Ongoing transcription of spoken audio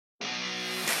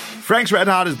Frank's Red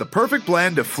Hot is the perfect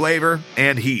blend of flavor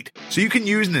and heat, so you can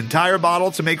use an entire bottle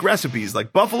to make recipes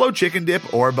like buffalo chicken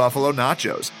dip or buffalo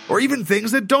nachos, or even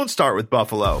things that don't start with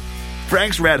buffalo.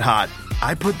 Frank's Red Hot,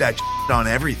 I put that on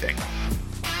everything.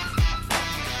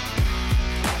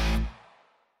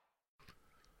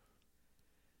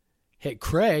 Hey,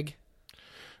 Craig.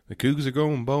 The Cougs are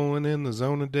going bowling in the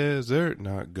Zona Desert,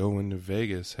 not going to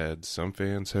Vegas, had some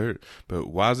fans hurt.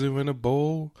 But Wazoo in a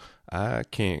bowl, I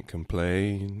can't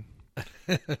complain.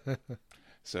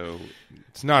 So,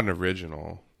 it's not an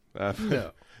original.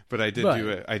 No. But I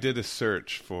did a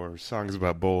search for songs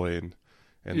about bowling,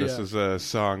 and this is a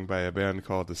song by a band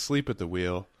called Asleep at the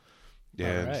Wheel.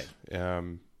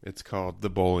 And it's called The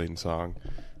Bowling Song.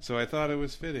 So I thought it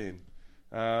was fitting.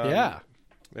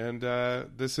 And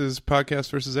this is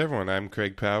Podcast versus Everyone. I'm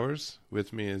Craig Powers.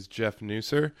 With me is Jeff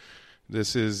Nusser.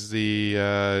 This is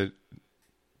the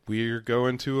We're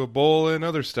Going to a Bowl and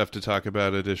Other Stuff to Talk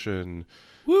About edition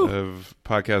of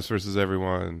Podcast versus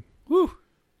Everyone. Woo!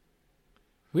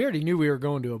 We already knew we were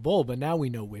going to a bowl, but now we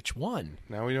know which one.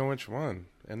 Now we know which one.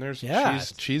 And there's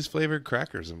cheese-flavored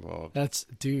crackers involved.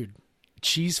 Dude,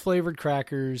 cheese-flavored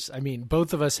crackers. I mean,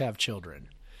 both of us have children.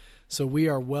 So we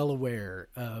are well aware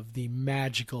of the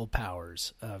magical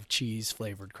powers of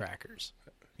cheese-flavored crackers.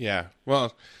 Yeah.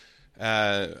 Well,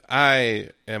 I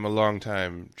am a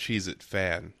longtime Cheez-It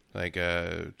fan. Like,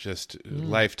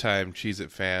 lifetime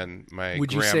Cheez-It fan.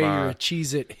 Would you say you're a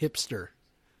Cheez-It hipster?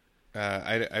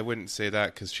 I wouldn't say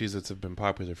that because Cheez-Its have been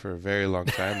popular for a very long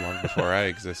time, long before I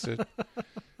existed.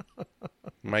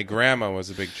 My grandma was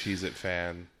a big Cheez-It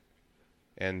fan.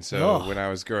 And so when I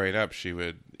was growing up, she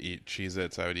would eat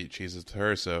Cheez-Its. I would eat Cheez-Its with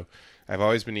her. So I've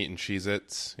always been eating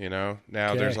Cheez-Its, you know.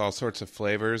 Now there's all sorts of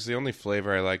flavors. The only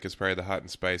flavor I like is probably the hot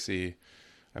and spicy.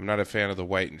 I'm not a fan of the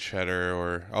white and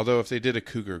cheddar. Although if they did a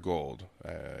Cougar Gold,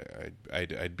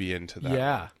 I'd be into that.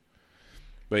 Yeah.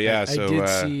 But yeah, I did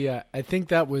see. I think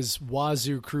that was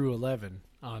Wazoo Crew 11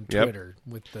 on Twitter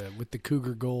with the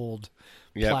Cougar Gold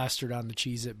plastered on the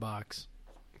Cheez-It box.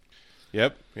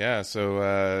 Yep. Yeah.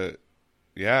 So.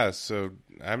 So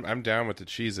I'm down with the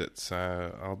Cheez-Its.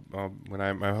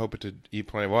 I'm hoping to eat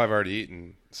plenty. Well, I've already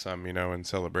eaten some, in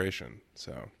celebration.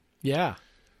 So yeah,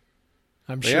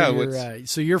 I'm sure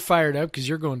so you're fired up because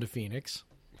you're going to Phoenix.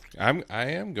 I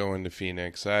am going to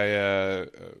Phoenix.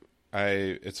 It's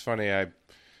funny.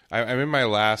 I'm in my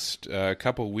last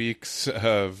couple weeks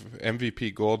of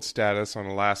MVP Gold status on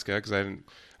Alaska because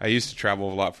I used to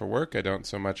travel a lot for work. I don't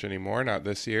so much anymore. Not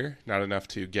this year. Not enough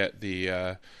to get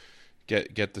the.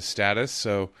 Get the status.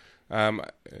 So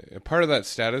part of that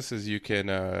status is you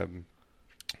can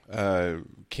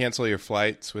cancel your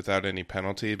flights without any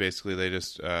penalty. Basically, they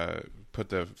just put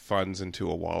the funds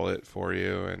into a wallet for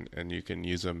you, and you can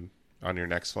use them on your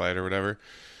next flight or whatever.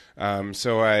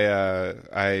 So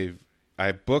I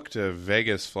booked a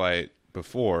Vegas flight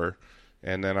before,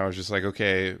 and then I was just like,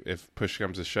 okay, if push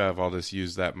comes to shove, I'll just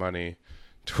use that money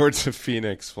towards a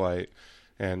Phoenix flight.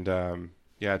 And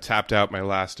tapped out my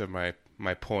last of my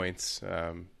points.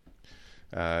 I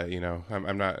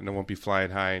won't be flying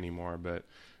high anymore, but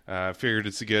figured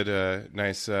it's a good,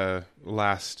 nice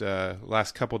last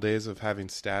couple days of having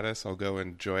status. I'll go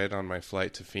enjoy it on my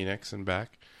flight to Phoenix and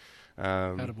back.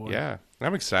 Yeah,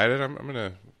 I'm excited.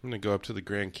 I'm gonna go up to the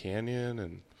Grand Canyon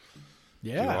and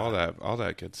do all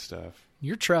that good stuff.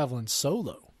 You're traveling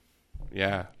solo.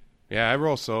 Yeah, I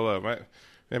roll solo.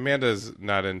 Amanda's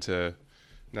not into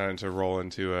roll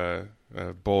into a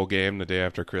bowl game the day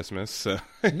after Christmas. So.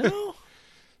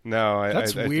 No,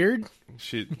 that's weird.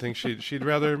 She thinks she'd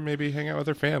rather maybe hang out with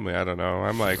her family. I don't know.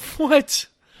 I'm like, what?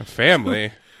 A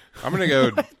family? I'm gonna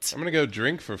go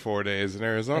drink for 4 days in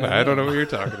Arizona. I don't know what you're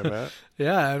talking about.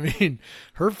 Yeah, I mean,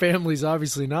 her family's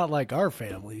obviously not like our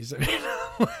families. I mean,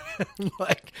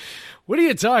 like, what are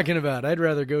you talking about? I'd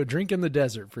rather go drink in the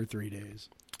desert for 3 days.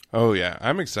 Oh, yeah.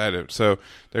 I'm excited. So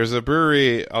there's a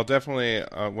brewery. I'll definitely,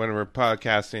 when we're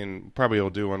podcasting, probably will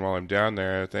do one while I'm down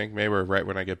there, I think. Maybe right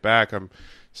when I get back.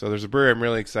 So there's a brewery I'm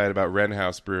really excited about, Wren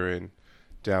House Brewing,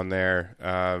 down there.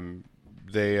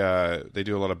 They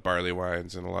do a lot of barley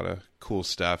wines and a lot of cool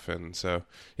stuff. And so,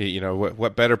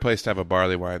 what better place to have a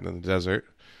barley wine than the desert?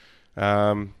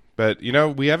 But,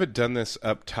 we haven't done this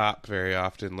up top very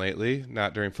often lately,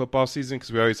 not during football season,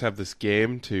 because we always have this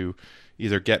game to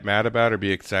either get mad about or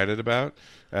be excited about.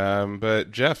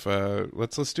 But Jeff,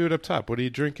 let's do it up top. What are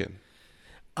you drinking?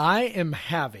 I am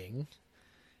having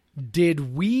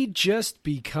Did We Just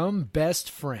Become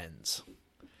Best Friends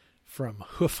from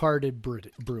Hoof Hearted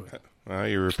Brewing.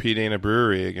 You're repeating a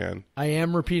brewery again. I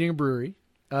am repeating a brewery.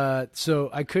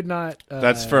 So I could not.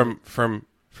 That's from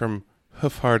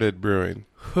Hoof Hearted Brewing.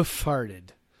 Hoof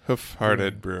Hearted.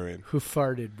 Hoof-hearted Brewing.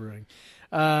 Hoof-hearted Brewing.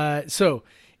 So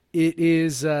it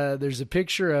is. There's a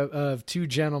picture of two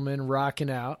gentlemen rocking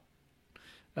out,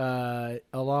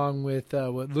 along with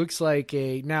what looks like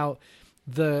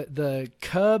the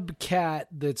cub cat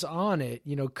that's on it.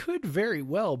 Could very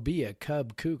well be a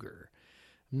cub cougar.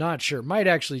 Not sure. Might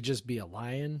actually just be a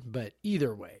lion, but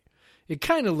either way, it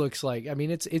kind of looks like. I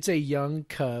mean, it's a young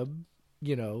cub,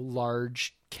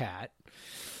 large cat.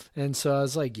 And so I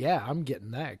was like, yeah, I'm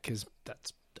getting that because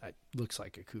that looks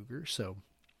like a cougar. So,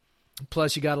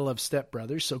 plus you got to love Step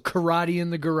Brothers. So Karate in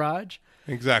the Garage.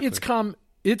 Exactly.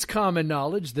 It's common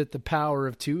knowledge that the power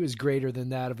of two is greater than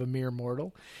that of a mere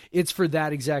mortal. It's for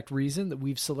that exact reason that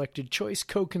we've selected choice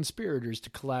co-conspirators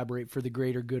to collaborate for the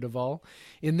greater good of all.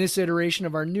 In this iteration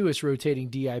of our newest rotating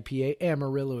DIPA,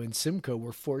 Amarillo and Simcoe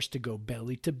were forced to go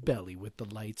belly to belly with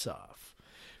the lights off.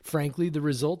 Frankly, the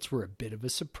results were a bit of a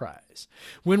surprise.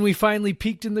 When we finally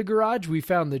peeked in the garage, we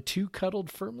found the two cuddled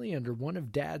firmly under one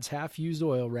of Dad's half-used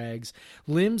oil rags,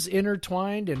 limbs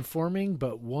intertwined and forming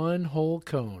but one whole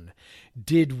cone.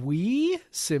 Did we?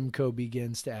 Simcoe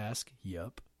begins to ask.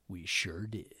 Yup, we sure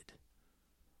did.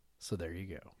 So there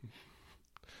you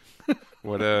go.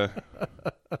 What a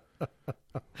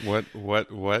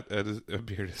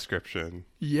beer description.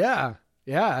 Yeah.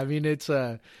 Yeah, I mean, it's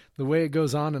the way it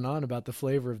goes on and on about the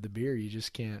flavor of the beer. You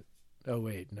just can't. Oh,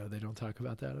 wait. No, they don't talk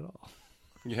about that at all.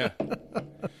 Yeah.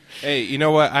 Hey, you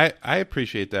know what? I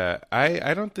appreciate that.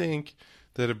 I don't think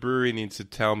that a brewery needs to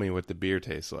tell me what the beer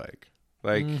tastes like.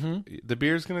 Like, the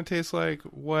beer's going to taste like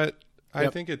what I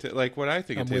think it what I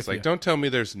think it tastes like. Don't tell me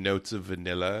there's notes of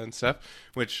vanilla and stuff,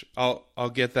 which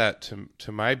I'll get that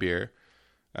to my beer.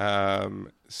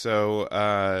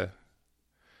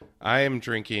 I am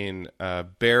drinking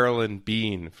Barrel and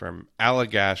Bean from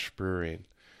Allagash Brewing.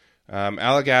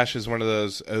 Allagash is one of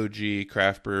those OG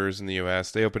craft brewers in the U.S.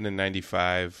 They opened in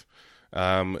 95.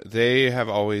 They have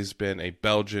always been a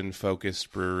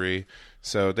Belgian-focused brewery,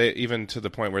 so they even to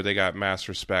the point where they got mass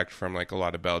respect from like a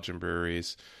lot of Belgian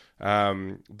breweries.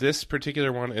 This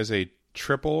particular one is a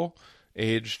triple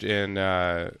aged in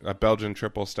a Belgian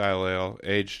triple style ale,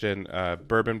 aged in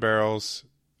bourbon barrels.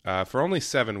 For only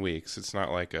 7 weeks. It's not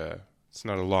a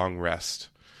long rest.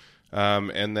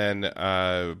 And then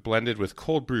blended with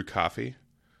cold brew coffee.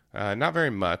 Not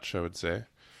very much, I would say.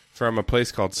 From a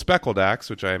place called Speckled Axe,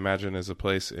 which I imagine is a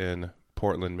place in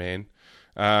Portland, Maine,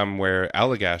 where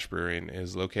Allagash Brewing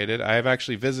is located. I have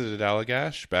actually visited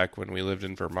Allagash back when we lived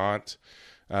in Vermont.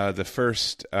 The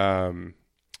first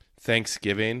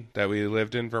Thanksgiving that we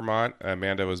lived in Vermont,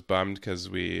 Amanda was bummed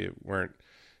because we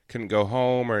couldn't go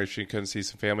home or she couldn't see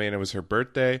some family and it was her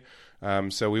birthday.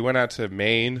 So we went out to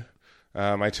Maine.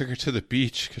 I took her to the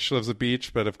beach because she loves the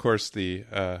beach, but of course the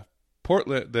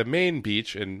Maine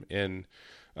beach in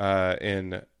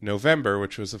November,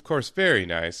 which was of course very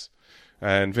nice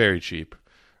and very cheap.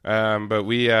 But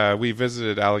we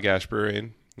visited Allagash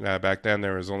Brewing. Back then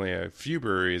there was only a few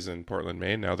breweries in Portland,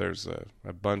 Maine. Now there's a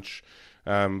bunch.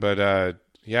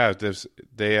 Yeah,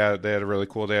 they had a really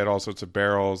cool. They had all sorts of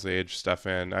barrels they aged stuff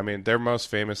in. I mean, they're most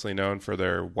famously known for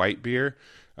their white beer.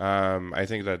 I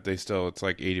think that it's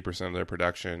like 80% of their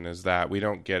production is that. We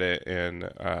don't get it in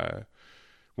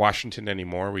Washington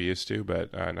anymore. We used to,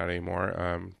 but not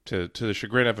anymore. To the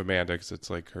chagrin of Amanda, because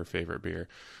it's like her favorite beer.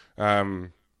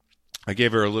 I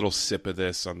gave her a little sip of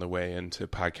this on the way into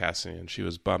podcasting, and she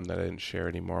was bummed that I didn't share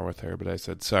any more with her. But I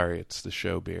said, sorry, it's the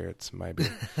show beer. It's my beer.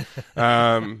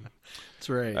 That's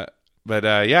right.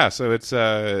 Yeah, so it's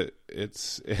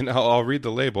and I'll read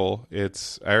the label. I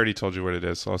already told you what it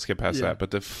is, so I'll skip past that.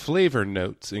 But the flavor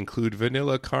notes include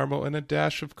vanilla, caramel, and a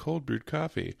dash of cold brewed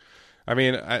coffee. I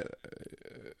mean,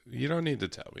 you don't need to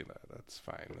tell me that. That's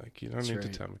fine. Like, you don't need to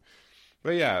tell me.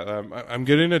 But yeah, I'm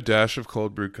getting a dash of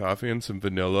cold brewed coffee and some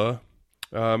vanilla.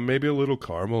 Maybe a little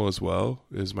caramel as well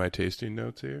is my tasting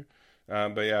notes here.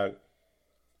 But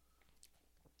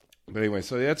anyway,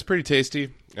 so yeah, it's pretty tasty.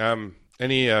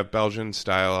 Any Belgian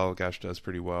style Allagash does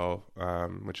pretty well,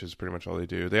 which is pretty much all they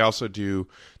do. They also do,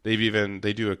 they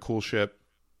do a cool ship.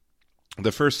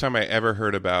 The first time I ever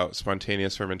heard about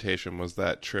spontaneous fermentation was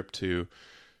that trip to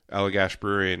Allagash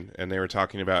Brewing, and they were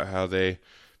talking about how they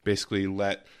basically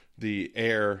let the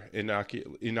air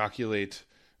inoculate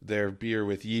their beer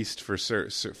with yeast for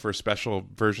special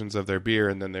versions of their beer,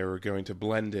 and then they were going to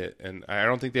blend it. And I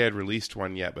don't think they had released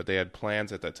one yet, but they had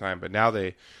plans at that time. But now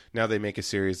they make a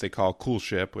series they call Cool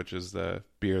Ship, which is the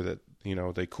beer that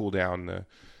they cool down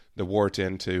the wort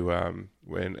into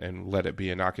and let it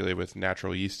be inoculated with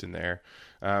natural yeast in there.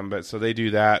 But so they do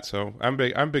that. So I'm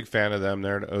a big fan of them.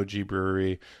 They're an OG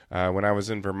brewery. When I was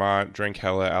in Vermont, drank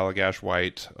hella Allagash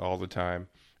White all the time.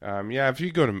 Yeah, if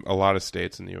you go to a lot of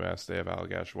states in the U.S., they have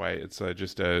Allagash White. It's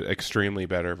just a extremely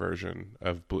better version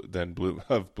of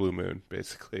Blue Moon,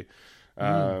 basically,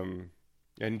 and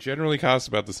generally costs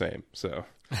about the same. So,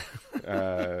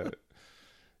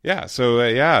 yeah. So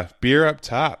yeah, beer up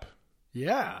top.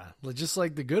 Yeah, just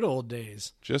like the good old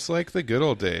days. Just like the good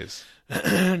old days.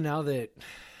 Now that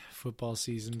football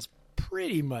season's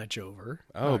pretty much over.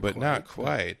 Oh, but not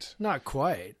quite. Not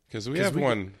quite. Because we have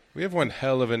one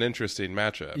hell of an interesting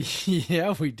matchup.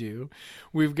 Yeah, we do.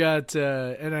 We've got,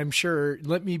 and I'm sure,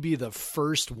 let me be the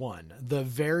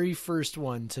very first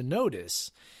one to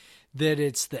notice that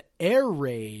it's the Air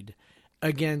Raid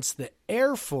against the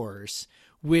Air Force,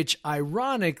 which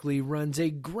ironically runs a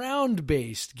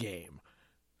ground-based game.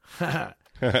 Yeah.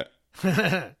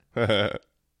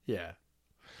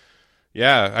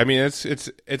 Yeah, I mean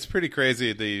it's pretty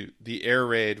crazy. The Air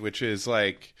Raid, which is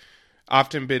like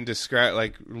often been described,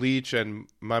 like Leach and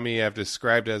Mummy have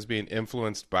described as being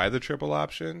influenced by the triple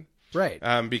option, right?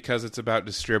 Because it's about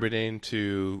distributing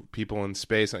to people in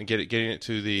space and getting it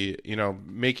to the,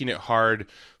 making it hard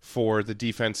for the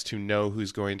defense to know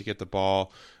who's going to get the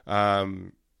ball,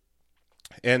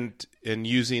 and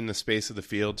using the space of the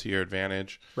field to your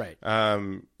advantage, right?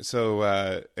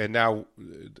 So and now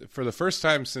for the first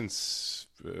time since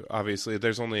obviously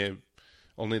there's only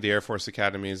the Air Force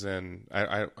academies, and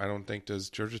I don't think does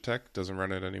Georgia Tech doesn't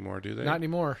run it anymore, do they? Not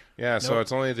anymore. Yeah, nope. So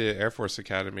it's only the Air Force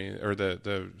Academy or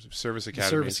the service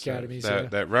academies,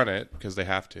 that run it because they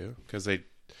have to, because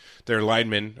their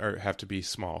linemen have to be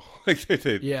small.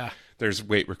 Yeah. There's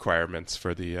weight requirements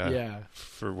for the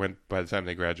by the time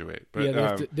they graduate. But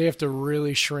yeah, they have to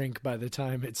really shrink by the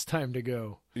time it's time to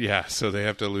go. Yeah, so they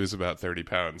have to lose about 30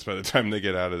 pounds by the time they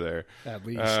get out of there. At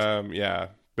least. Yeah.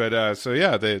 But so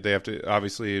yeah, they have to,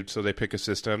 obviously, so they pick a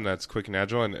system that's quick and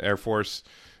agile, and Air Force,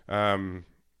 all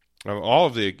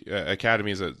of the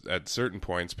academies at certain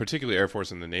points, particularly Air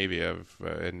Force and the Navy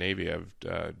have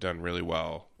done really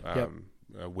well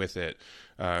with it.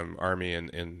 Army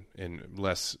in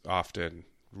less often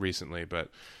recently,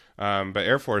 but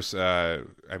Air Force, I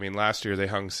mean, last year they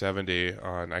hung 70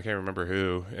 on, I can't remember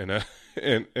who,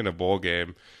 in a bowl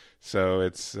game. So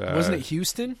it's wasn't it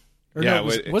Houston? Or yeah,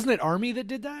 no, wasn't it Army that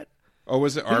did that? Oh,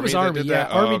 was it Army? It was Army. That did yeah,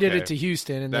 that? Army okay. did it to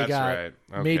Houston, and That's they got right.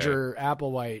 Okay. Major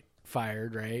Applewhite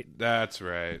fired, right? That's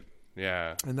right.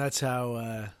 Yeah, and that's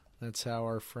how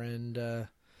our friend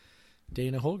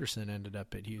Dana Holgerson ended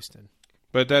up at Houston.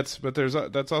 But that's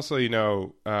also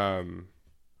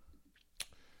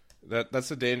that's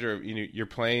the danger of you're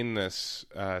playing this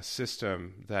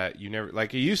system that you never,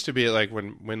 like, it used to be like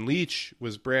when Leach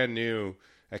was brand new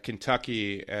at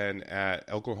Kentucky and at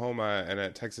Oklahoma and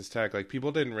at Texas Tech, like,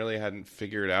 people hadn't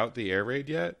figured out the air raid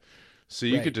yet, so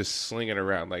you could just sling it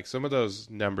around. Like, some of those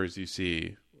numbers you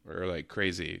see are like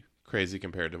crazy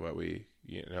compared to what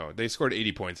they scored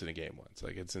 80 points in a game once.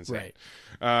 Like, it's insane.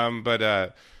 Right.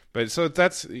 But so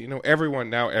that's,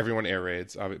 everyone air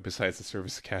raids, besides the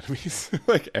service academies.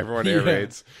 Like, everyone air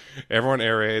raids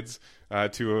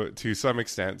to some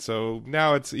extent. So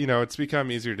now it's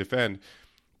become easier to defend.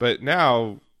 But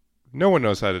now no one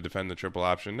knows how to defend the triple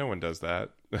option. No one does that.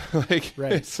 Like,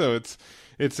 right. So it's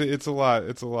a lot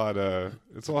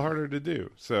harder to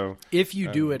do. So if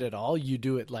you do it at all, you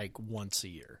do it like once a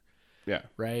year. Yeah.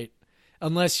 Right.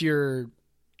 Unless you're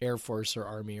Air Force or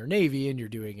Army or Navy and you're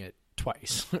doing it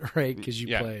twice, right? Because you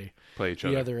play each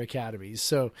the other academies.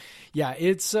 So yeah,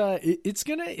 it's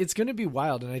gonna be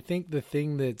wild. And I think the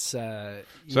thing that's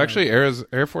actually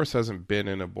Air Force hasn't been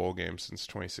in a bowl game since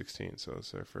 2016. So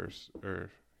it's their first, or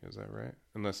is that right?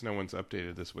 Unless no one's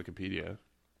updated this Wikipedia.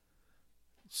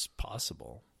 It's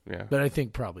possible. Yeah, but I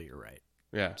think probably you're right.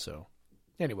 Yeah. So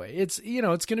anyway, it's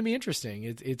it's going to be interesting.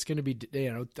 It's going to be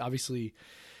obviously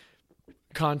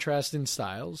contrast in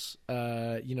styles.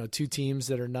 Two teams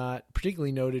that are not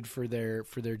particularly noted for their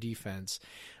defense,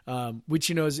 which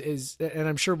is, and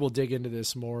I'm sure we'll dig into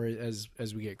this more as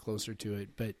we get closer to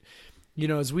it. But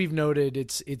as we've noted,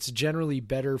 it's generally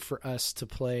better for us to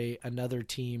play another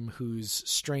team whose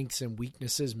strengths and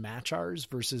weaknesses match ours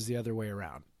versus the other way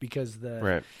around, because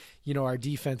our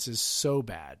defense is so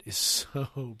bad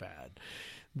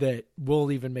that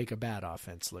we'll even make a bad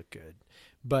offense look good.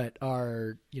 But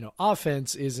our,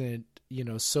 offense isn't,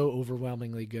 so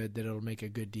overwhelmingly good that it'll make a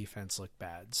good defense look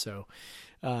bad. So,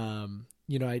 I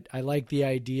like the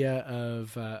idea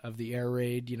of the air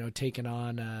raid, taking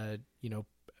on,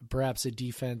 perhaps a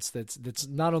defense that's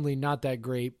not only not that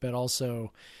great, but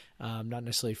also not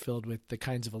necessarily filled with the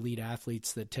kinds of elite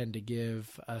athletes that tend to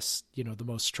give us, the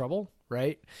most trouble,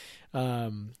 right?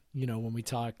 When we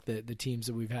talk the teams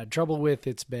that we've had trouble with,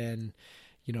 it's been,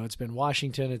 It's been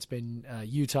Washington, it's been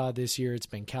Utah this year, it's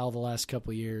been Cal the last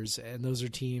couple of years, and those are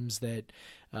teams that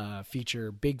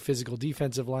feature big physical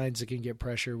defensive lines that can get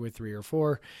pressure with 3 or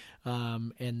 4,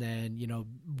 and then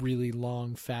really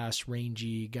long, fast,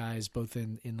 rangy guys both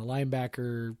in the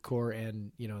linebacker core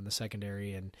and in the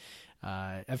secondary. And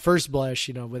at first blush,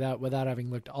 without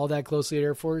having looked all that closely at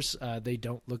Air Force, they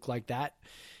don't look like that,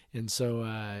 and so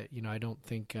I don't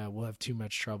think we'll have too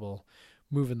much trouble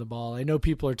moving the ball. I know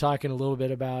people are talking a little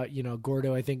bit about,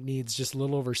 Gordo, I think, needs just a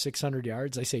little over 600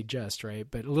 yards. I say just, right?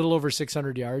 But a little over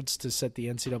 600 yards to set the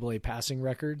NCAA passing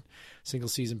record, single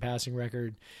season passing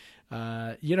record.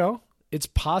 It's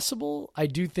possible. I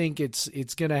do think it's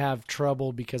going to have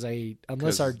trouble because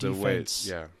unless our defense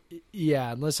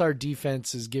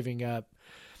is giving up,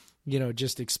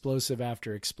 just explosive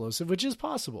after explosive, which is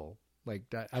possible. Like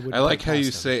that, I like how you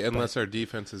say unless our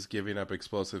defense is giving up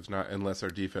explosives, not unless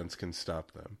our defense can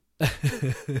stop them.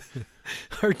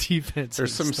 Our defense.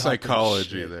 There's some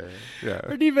psychology there. Yeah,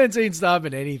 our defense ain't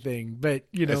stopping anything, but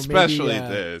especially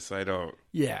this. I don't.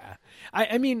 Yeah,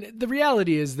 I mean, the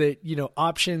reality is that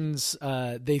options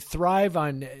they thrive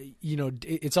on.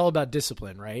 It's all about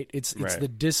discipline, right? It's the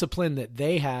discipline that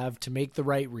they have to make the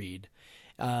right read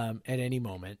at any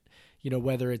moment.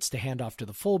 Whether it's to hand off to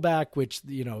the fullback, which,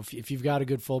 if you've got a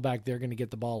good fullback, they're going to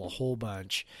get the ball a whole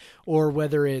bunch, or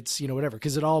whether it's, whatever,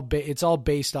 because it's all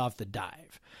based off the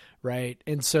dive, right?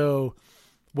 And so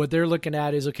what they're looking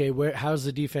at is, okay, how's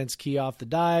the defense key off the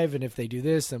dive? And if they do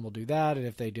this, then we'll do that. And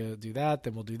if they do that,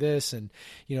 then we'll do this. And,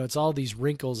 it's all these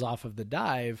wrinkles off of the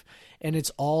dive, and it's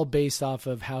all based off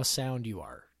of how sound you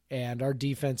are. And our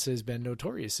defense has been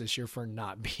notorious this year for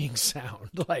not being sound.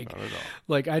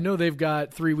 Like I know they've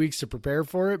got 3 weeks to prepare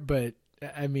for it, but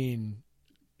I mean,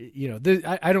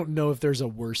 I don't know if there's a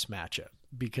worse matchup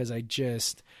because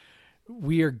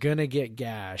we are gonna get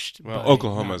gashed. Well,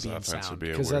 Oklahoma's offense would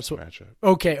be a worse matchup.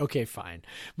 Okay, fine.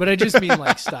 But I just mean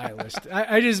like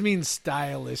I just mean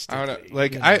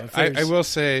stylistically. I don't know. I will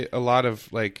say a lot of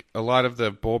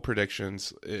the bowl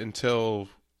predictions until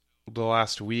the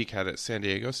last week had it San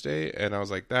Diego State, and I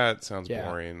was like, that sounds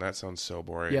boring. That sounds so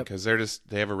boring because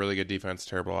they have a really good defense,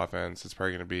 terrible offense. It's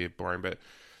probably going to be boring, but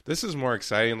this is more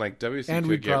exciting. Like WC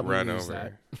could get run over.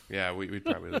 That. Yeah, we'd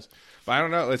probably lose. But I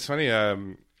don't know. It's funny.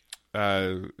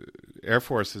 Air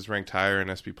Force is ranked higher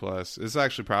in SP Plus. This is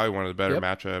actually probably one of the better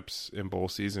matchups in bowl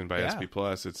season by SP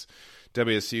Plus. It's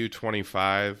WSU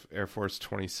 25, Air Force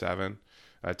 27,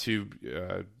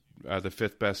 the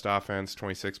 5th best offense,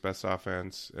 26th best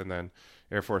offense, and then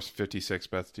Air Force 56th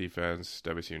best defense,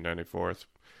 WSU 94th.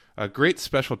 A great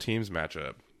special teams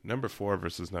matchup, number 4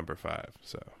 versus number 5.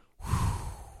 So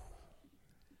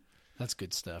that's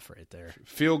good stuff right there.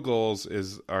 Field goals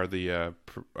are the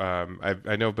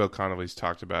I know Bill Connolly's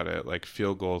talked about it. Like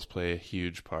field goals play a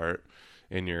huge part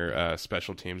in your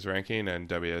special teams ranking, and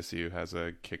WSU has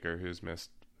a kicker who's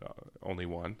missed only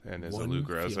one, and is a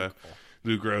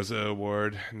Lou Groza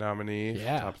Award nominee,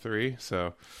 top 3.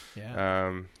 So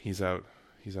he's out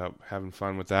having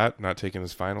fun with that, not taking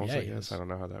his finals, I guess. I don't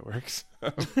know how that works.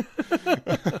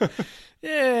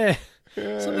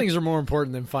 Some things are more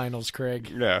important than finals,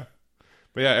 Craig. Yeah.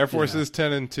 But Air Force is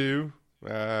 10-2.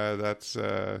 That's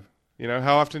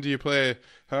how often do you play?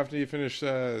 How often do you finish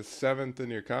 7th in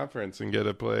your conference and get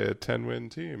to play a 10-win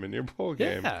team in your bowl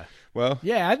game? Well,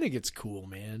 I think it's cool,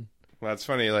 man. Well, that's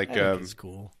funny. Like, I think it's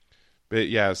cool. But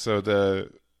so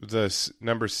the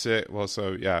number 6. Well,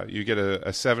 so you get a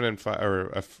 7-5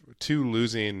 or 2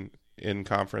 losing in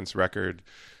conference record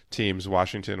teams.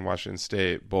 Washington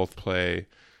State both play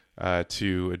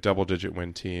 2 double-digit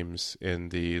win teams in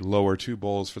the lower 2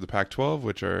 bowls for the Pac-12,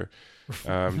 which are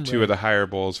 2 of the higher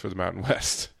bowls for the Mountain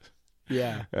West.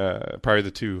 Yeah, probably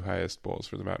the 2 highest bowls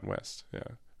for the Mountain West. Yeah,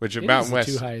 which Mountain West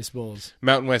 2 highest bowls.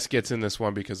 Mountain West gets in this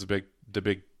one because the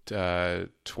Big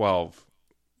 12.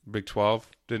 Big 12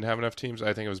 didn't have enough teams.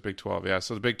 I think it was Big 12. Yeah,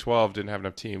 so the Big 12 didn't have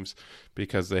enough teams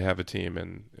because they have a team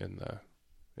in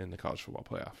the college football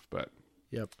playoff. But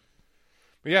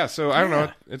so I don't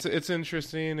know. It's an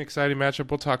interesting, exciting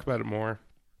matchup. We'll talk about it more.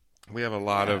 We have a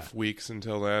lot of weeks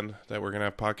until then that we're gonna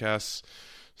have podcasts,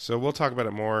 so we'll talk about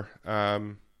it more.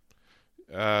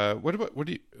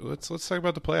 Let's talk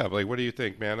about the playoff. Like, what do you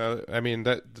think, man? I mean,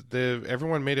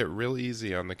 everyone made it real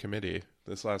easy on the committee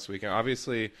this last weekend.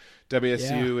 Obviously,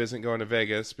 WSU isn't going to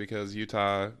Vegas because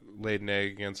Utah laid an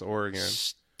egg against Oregon.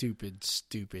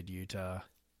 Stupid Utah.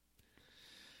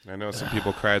 I know some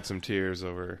people cried some tears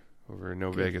over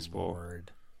no Vegas Bowl.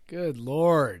 Good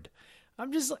Lord.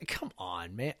 I'm just like, come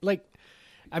on, man. Like,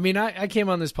 I mean, I came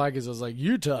on this podcast. I was like,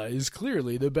 Utah is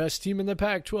clearly the best team in the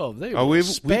Pac-12. They will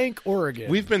spank Oregon.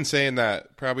 We've been saying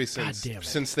that probably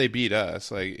since they beat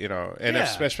us, like, you know, and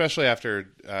especially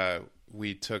after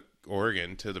we took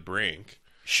Oregon to the brink.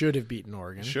 Should have beaten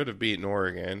Oregon.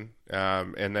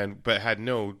 And then but had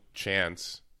no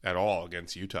chance at all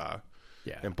against Utah.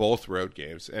 Yeah. In both road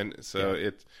games, and so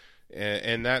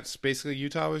And that's basically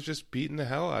Utah was just beating the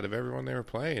hell out of everyone they were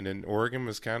playing, and Oregon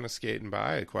was kind of skating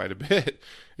by quite a bit.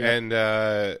 Yeah.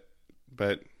 And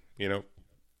but you know,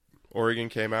 Oregon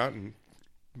came out and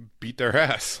beat their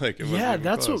ass. Like, it wasn't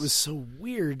that's close. what was so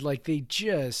weird. Like, they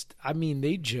just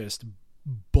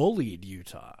bullied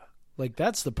Utah. Like,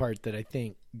 that's the part that I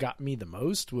think got me the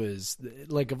most was,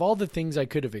 like, of all the things I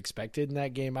could have expected in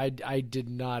that game, I did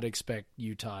not expect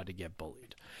Utah to get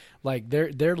bullied. Like,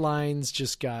 their lines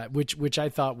just got, which I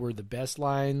thought were the best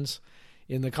lines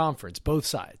in the conference, both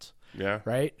sides. Yeah.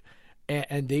 Right?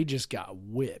 And they just got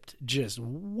whipped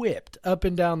up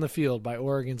and down the field by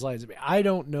Oregon's lines. I mean, I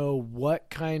don't know what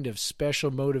kind of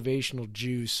special motivational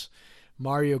juice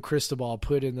Mario Cristobal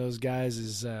put in those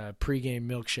guys' pregame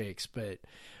milkshakes, but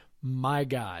my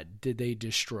God, did they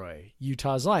destroy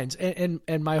Utah's lines.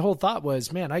 And my whole thought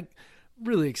was, man, I'm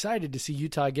really excited to see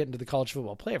Utah get into the college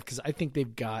football playoff because I think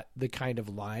they've got the kind of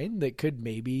line that could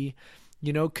maybe,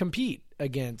 you know, compete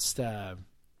against,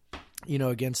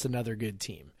 against another good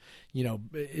team. You know,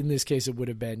 in this case, it would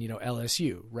have been, you know,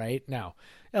 LSU, right? Now,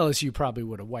 LSU probably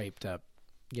would have wiped up,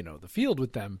 you know, the field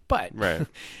with them, but right.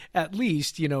 At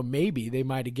least, you know, maybe they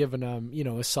might have given them, you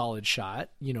know, a solid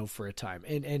shot, you know, for a time.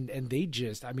 And they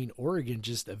just, I mean, Oregon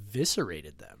just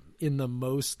eviscerated them in the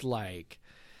most, like,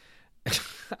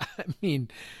 I mean,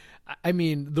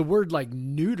 the word like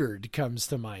neutered comes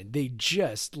to mind. They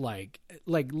just like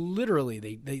literally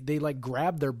they like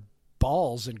grabbed their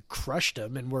balls and crushed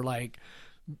them and were like,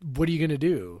 what are you going to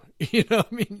do? You know what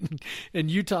I mean?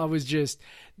 And Utah was just,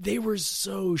 they were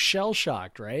so shell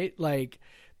shocked, right? Like,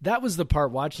 that was the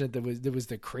part watching it that was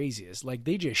the craziest. Like,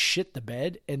 they just shit the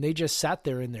bed and they just sat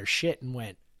there in their shit and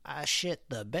went, I shit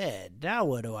the bed. Now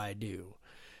what do I do?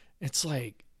 It's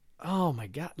like, oh my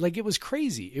God. Like, it was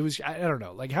crazy. It was, I don't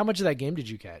know. Like, how much of that game did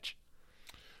you catch?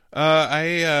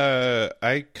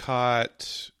 I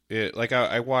caught it. Like,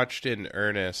 I watched in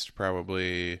earnest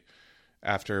probably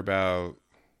after about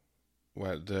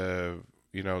the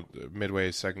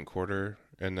midway second quarter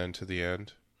and then to the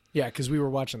end. Yeah, because we were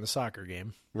watching the soccer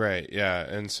game. Right. Yeah,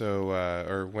 and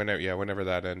so whenever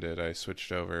that ended, I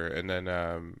switched over, and then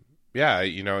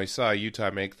I saw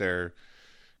Utah make their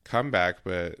comeback,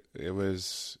 but it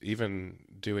was, even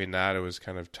doing that, it was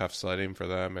kind of tough sledding for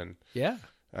them, and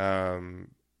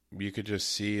you could just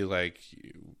see like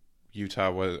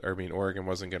Oregon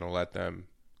wasn't going to let them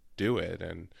do it,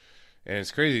 and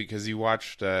it's crazy because you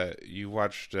watched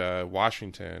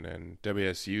Washington and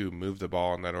WSU move the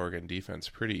ball on that Oregon defense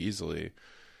pretty easily,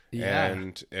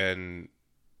 and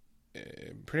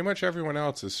pretty much everyone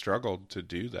else has struggled to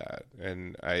do that.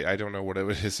 And I don't know what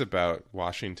it is about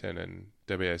Washington and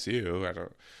WSU.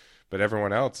 But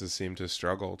everyone else has seemed to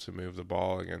struggle to move the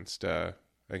ball against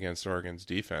Oregon's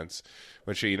defense,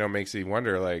 which, you know, makes you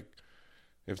wonder, like,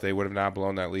 if they would have not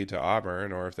blown that lead to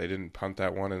Auburn, or if they didn't punt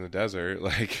that one in the desert,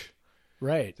 like,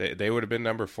 right, they would have been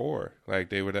number 4. Like,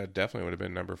 they definitely would have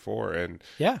been number 4. And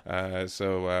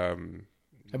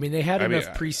I mean, they had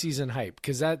enough preseason hype,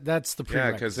 because that's the prerequisite.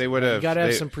 Yeah, because they would have. You got to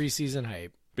have some preseason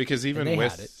hype. Because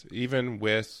even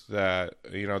with that,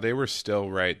 you know, they were still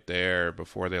right there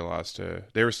before they lost to.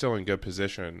 They were still in good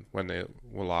position when they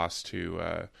lost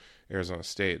to Arizona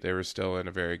State. They were still in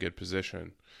a very good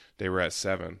position. They were at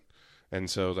 7, and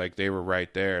so, like, they were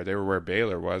right there. They were where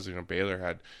Baylor was. You know, if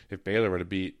Baylor would have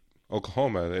beat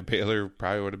Oklahoma, Baylor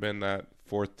probably would have been that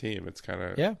 4th team. It's kind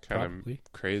of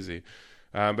crazy.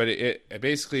 But it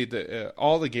basically,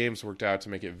 all the games worked out to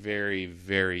make it very,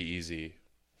 very easy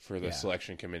for the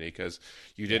selection committee, because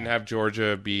you didn't have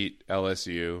Georgia beat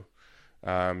LSU.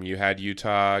 You had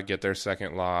Utah get their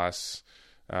second loss.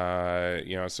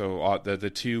 So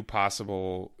the 2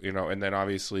 possible, you know, and then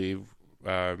obviously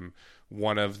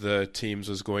one of the teams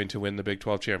was going to win the Big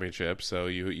 12 championship, so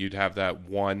you'd have that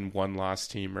one-loss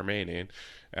team remaining,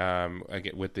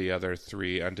 with the other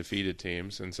 3 undefeated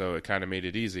teams, and so it kind of made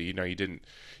it easy. You know, you didn't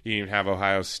have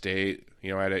Ohio State.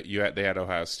 You know, they had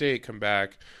Ohio State come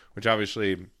back, which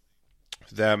obviously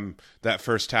that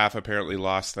first half apparently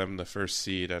lost them the first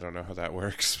seed. I don't know how that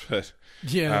works, but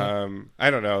I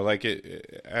don't know. Like,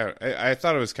 I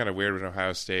thought it was kind of weird when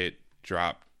Ohio State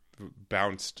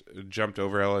jumped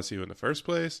over LSU in the first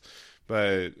place,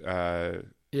 but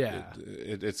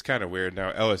it's kind of weird.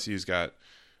 Now LSU's got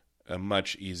a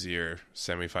much easier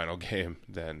semifinal game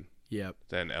than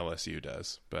than LSU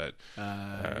does. But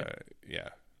yeah.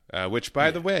 Which,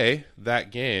 by the way,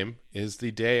 that game is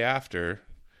the day after,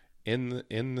 in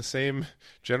the same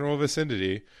general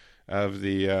vicinity of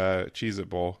the Cheez-It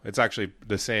Bowl. It's actually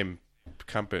the same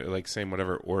company, like same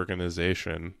whatever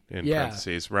organization in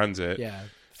parentheses runs it. Yeah,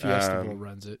 Fiesta Bowl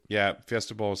runs it. Yeah,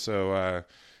 Fiesta Bowl. So,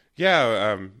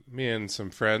 me and some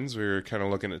friends, we were kind of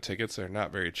looking at tickets. They're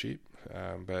not very cheap,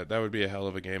 but that would be a hell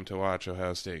of a game to watch,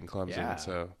 Ohio State and Clemson. Yeah.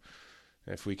 So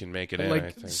if we can make it Like,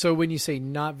 I think. so when you say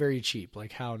not very cheap,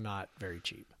 like how not very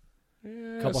cheap?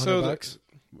 Yeah, Couple so $100?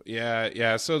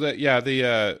 Yeah. So that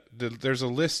the there's a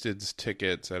listed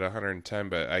tickets at 110,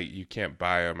 but you can't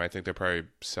buy them. I think they're probably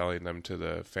selling them to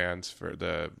the fans for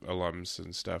the alums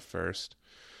and stuff first.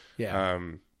 Yeah.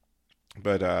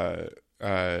 But on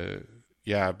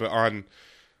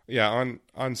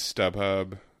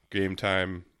StubHub Game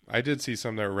Time, I did see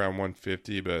some that were around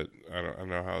 150, but I don't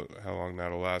know how long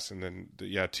that'll last. And then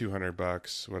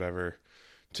 $200, whatever,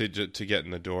 to get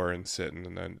in the door and sit in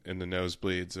the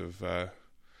nosebleeds of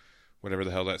whatever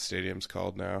the hell that stadium's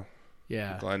called now.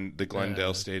 Yeah. The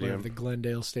Glendale Stadium. The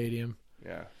Glendale Stadium.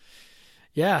 Yeah.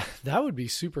 Yeah, that would be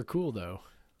super cool though.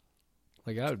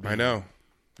 Like that would be. I know.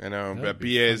 But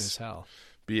BA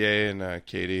and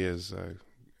Katie, his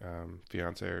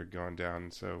fiance, are going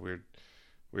down, so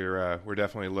we're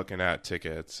definitely looking at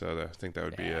tickets. So I think that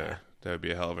would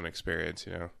be a hell of an experience.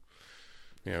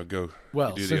 Go.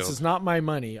 Well, do since it's not my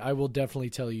money, I will definitely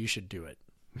tell you should do it.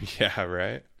 Yeah,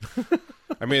 right.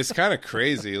 I mean, it's kind of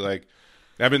crazy. Like,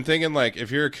 I've been thinking, like, if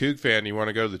you're a Coug fan, you want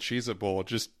to go to the Cheez-It Bowl,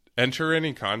 just enter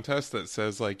any contest that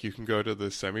says like you can go to the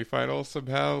semifinals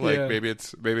somehow. Like maybe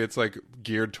it's like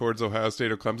geared towards Ohio State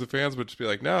or Clemson fans, but just be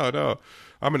like, no,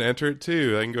 I'm gonna enter it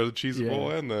too. I can go to the Cheez-It Bowl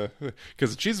and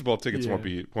because the Cheez-It Bowl tickets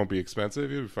won't be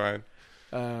expensive. You'll be fine.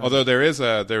 Although there is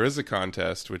a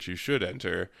contest which you should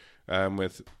enter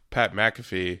with Pat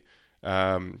McAfee,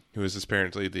 who is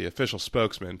apparently the official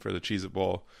spokesman for the Cheez-It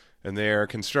Bowl, and they are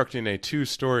constructing a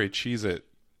 2-story Cheez-It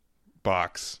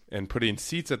box and putting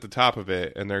seats at the top of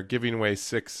it, and they're giving away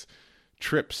 6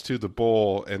 trips to the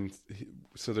bowl, and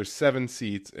so there's 7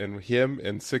 seats, and him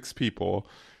and 6 people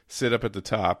sit up at the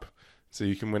top, so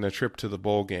you can win a trip to the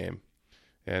bowl game.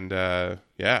 And but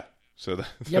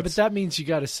that means you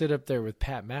got to sit up there with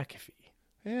Pat McAfee.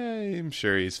 Yeah, I'm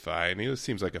sure he's fine. He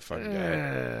seems like a fun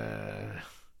guy.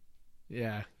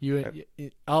 Yeah,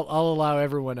 I'll allow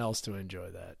everyone else to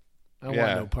enjoy that. I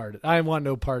want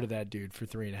no part of that dude for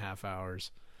 3.5 hours.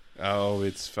 Oh,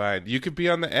 it's fine. You could be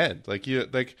on the end, maybe.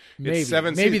 It's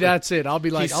 7 Maybe seats. That's it. I'll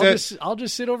be like, I'll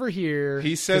just sit over here.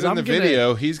 He said in the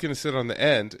video he's going to sit on the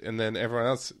end, and then everyone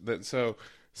else. Because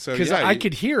I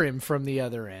could hear him from the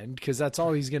other end, because that's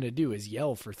all he's going to do is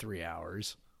yell for 3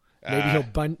 hours.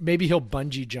 Maybe he'll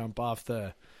bungee jump off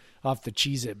the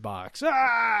Cheez-It box.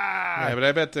 Ah! Yeah, but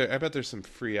I bet there's some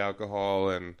free alcohol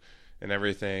and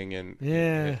everything and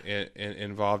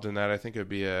involved in that. I think it would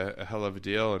be a hell of a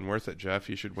deal and worth it, Jeff.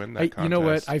 You should win that contest. You know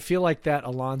what? I feel like that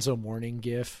Alonzo Mourning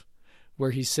gif where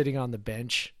he's sitting on the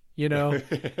bench, and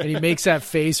he makes that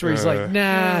face where he's like,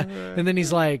 nah. And then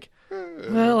he's like,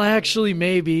 well, actually,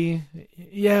 maybe.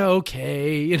 Yeah,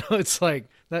 okay. It's like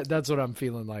that's what I'm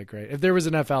feeling like, right? If there was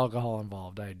enough alcohol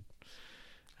involved, I'd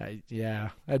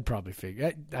probably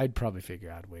figure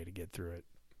out a way to get through it.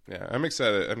 Yeah, I'm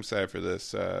excited. I'm excited for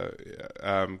this.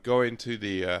 Going to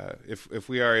the if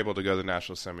we are able to go to the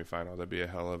national semifinal, that'd be a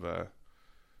hell of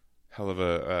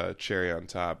a cherry on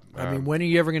top. I mean, when are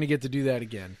you ever going to get to do that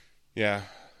again? Yeah,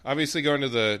 obviously going to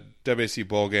the WAC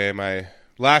bowl game.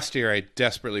 Last year I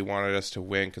desperately wanted us to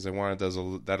win because I wanted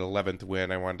that 11th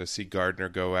win. I wanted to see Gardner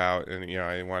go out, and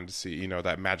I wanted to see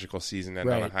that magical season end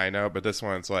on a high note. But this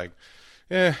one, it's like,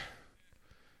 we're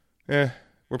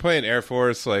playing Air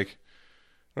Force, like.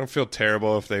 I don't feel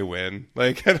terrible if they win.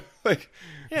 I don't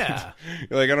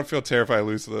feel terrified I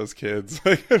lose to those kids.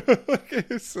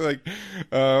 It's like,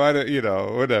 I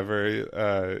don't,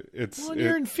 whatever.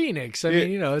 You're in Phoenix. I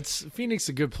mean, it's Phoenix,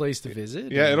 a good place to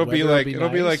visit. Yeah, it'll be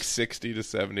like 60 to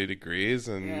 70 degrees,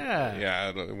 and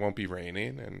it won't be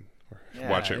raining, and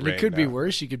watch it rain. It could be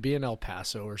worse. You could be in El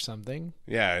Paso or something.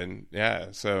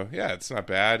 So it's not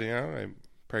bad. I'm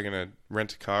probably gonna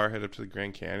rent a car, head up to the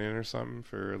Grand Canyon or something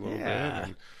for a little bit,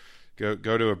 and go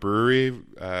to a brewery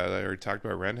that I already talked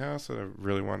about, Wren House, that I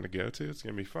really wanted to go to. It's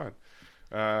gonna be fun,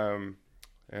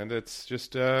 and it's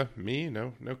just me,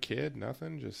 no kid,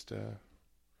 nothing, just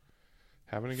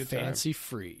having a good time, fancy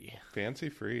free.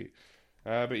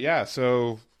 But yeah,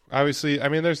 so obviously, I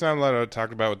mean, there's not a lot to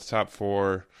talk about with the top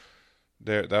 4.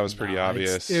 There, that was pretty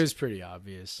obvious. It was pretty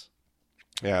obvious.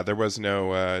 Yeah, there was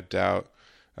no doubt.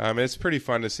 It's pretty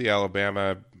fun to see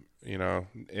Alabama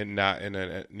not in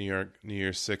a New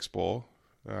Year's Six bowl.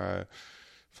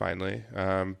 Finally,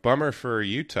 bummer for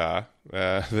Utah.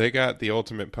 They got the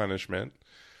ultimate punishment.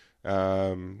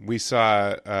 We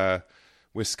saw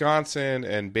Wisconsin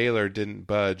and Baylor didn't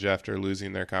budge after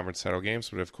losing their conference title games,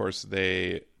 but of course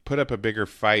they put up a bigger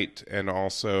fight and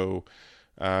also,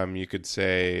 you could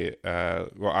say,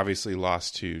 obviously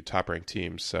lost to top-ranked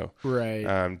teams. So right,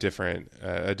 a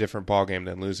different ball game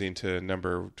than losing to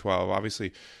number 12.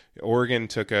 Obviously, Oregon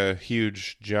took a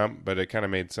huge jump, but it kind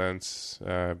of made sense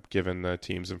given the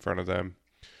teams in front of them.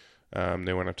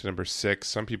 They went up to number 6.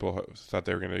 Some people thought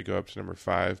they were going to go up to number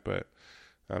 5, but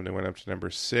they went up to number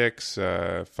 6.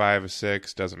 5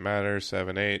 6 doesn't matter.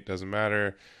 7 8 doesn't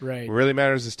matter. right. What really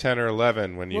matters is 10 or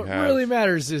 11 when you What have. really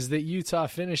matters is that Utah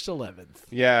finished 11th.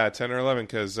 Yeah, 10 or 11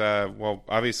 because,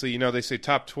 obviously, they say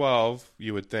top 12,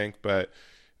 you would think, but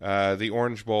the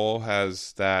Orange Bowl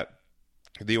has that.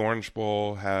 The Orange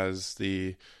Bowl has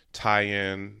the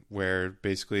tie-in where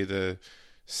basically the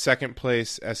second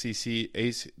place SEC,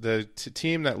 the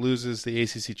team that loses the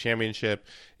ACC championship,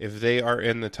 if they are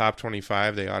in the top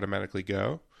 25, they automatically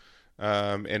go.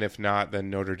 And if not, then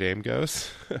Notre Dame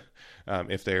goes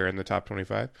if they are in the top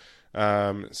 25.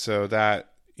 So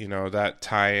that, that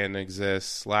tie-in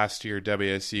exists. Last year,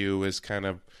 WSU was kind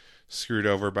of screwed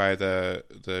over by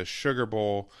the Sugar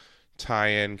Bowl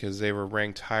tie-in because they were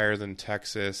ranked higher than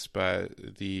Texas,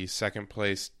 but the second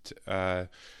place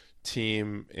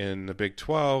team in the Big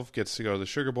 12 gets to go to the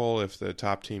Sugar Bowl if the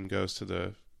top team goes to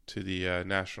the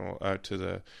national to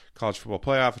the college football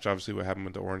playoff, which obviously what happened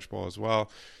with the Orange Bowl as well.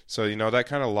 So that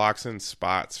kind of locks in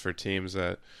spots for teams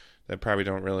that probably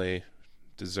don't really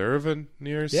deserve a New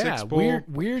Year's Six Bowl.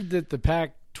 Weird that the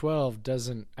Pac-12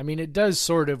 doesn't. I mean, it does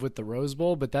sort of with the Rose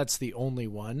Bowl, but that's the only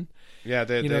one. Yeah,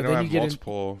 they don't have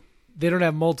multiple. They don't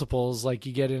have multiples like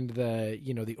you get into the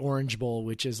the Orange Bowl,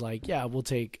 which is like, yeah, we'll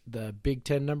take the Big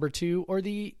Ten number 2 or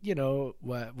the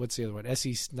what's the other one?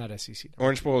 SEC, not SEC.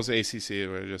 Orange Bowl is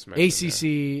ACC. What I just mentioned. ACC,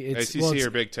 it's or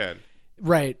Big Ten.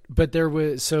 Right, but there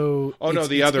was the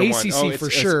other ACC one. for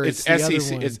sure. It's the SEC.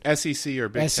 other one. It's SEC or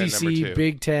Big Ten SEC, number 2.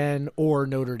 Big Ten, or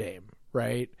Notre Dame.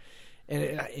 Right, and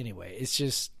anyway, it's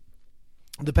just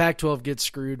the Pac-12 gets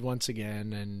screwed once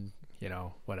again, and.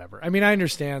 Whatever. I mean, I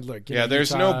understand. Look,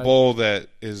 there's no bowl that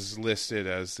is listed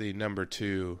as the number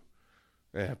 2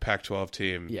 Pac-12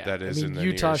 team that is in the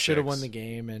Utah should have won the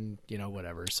game, and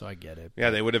whatever. So I get it. Yeah,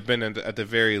 they would have been at the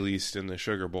very least in the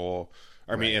Sugar Bowl.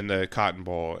 In the Cotton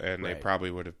Bowl, and they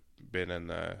probably would have been in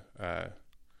the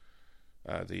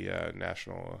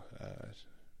national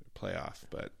playoff.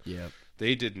 But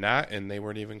they did not, and they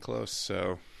weren't even close.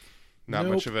 So not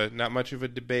much of a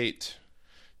debate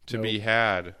to be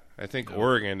had. I think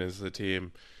Oregon is the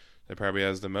team that probably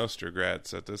has the most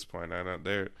regrets at this point.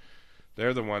 They're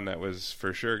the one that was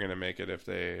for sure going to make it if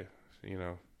they,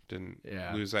 didn't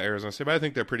lose that Arizona State. But I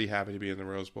think they're pretty happy to be in the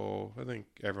Rose Bowl. I think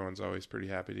everyone's always pretty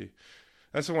happy to.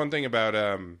 That's the one thing about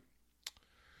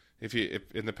if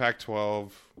in the Pac-12,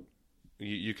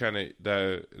 you kind of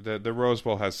the Rose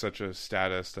Bowl has such a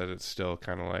status that it's still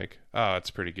kind of like, oh, it's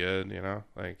pretty good,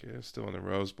 like it's still in the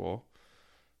Rose Bowl.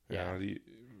 Yeah.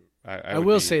 I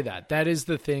will say that is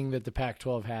the thing that the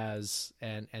Pac-12 has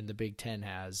and the Big Ten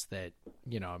has that,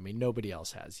 nobody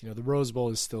else has. The Rose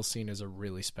Bowl is still seen as a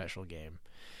really special game.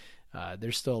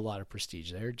 There's still a lot of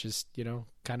prestige there. Just,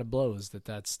 kind of blows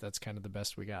that's kind of the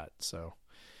best we got. So,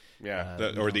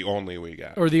 the only we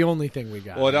got. Or the only thing we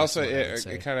got. Well,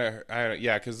 it kind of,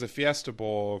 because the Fiesta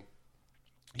Bowl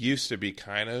used to be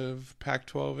kind of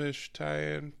Pac-12-ish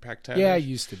tie-in, Pac-10. Yeah, it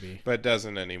used to be. But it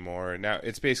doesn't anymore. Now,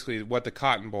 it's basically what the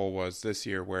Cotton Bowl was this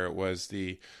year, where it was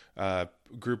the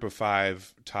group of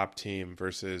 5 top team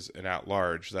versus an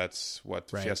at-large. That's what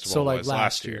the Fiesta Bowl was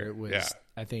last year. It was,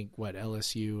 I think,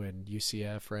 LSU and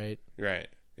UCF, right? Right,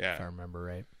 yeah. If I remember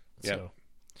right. Yeah. So.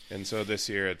 And so this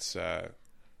year it's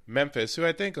Memphis, who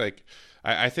I think,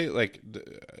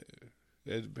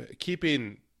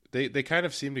 keeping... They kind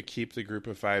of seem to keep the group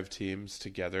of 5 teams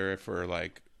together for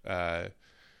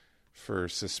for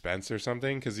suspense or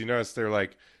something, because you notice they're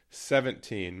like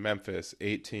 17 Memphis,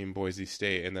 18 Boise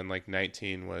State, and then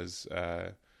 19 was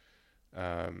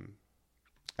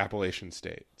Appalachian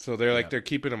State. So they're they're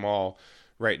keeping them all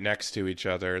right next to each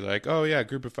other. Like, oh yeah,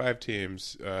 group of 5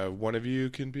 teams. One of you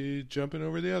can be jumping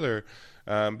over the other,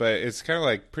 but it's kind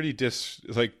of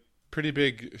pretty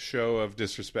big show of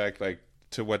disrespect,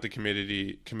 to what the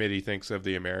committee thinks of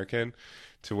the American,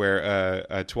 to where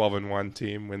a 12-1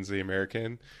 team wins the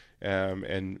American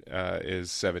and is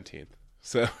 17th.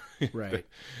 So right.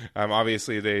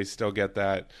 Obviously they still get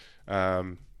that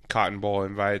Cotton Bowl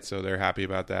invite, so they're happy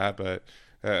about that. But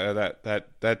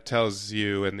that tells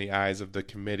you in the eyes of the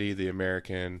committee, the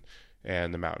American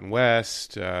and the Mountain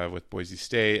West, with Boise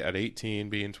State at 18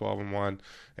 being 12-1,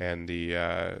 and the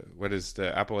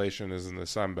Appalachian is in the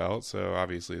Sun Belt, so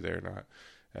obviously they're not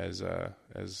as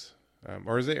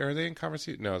or are they in conference?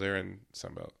 No, they're in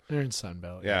Sun Belt. They're in Sun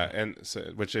Belt. Yeah, and so,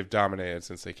 which they've dominated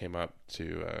since they came up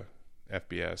to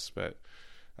FBS, but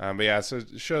yeah, so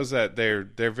it shows that they're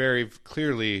very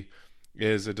clearly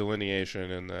is a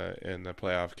delineation in the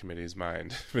playoff committee's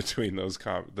mind between those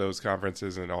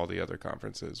conferences and all the other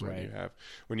conferences. Right.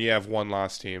 When you have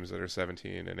one-loss teams that are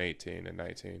 17 and 18 and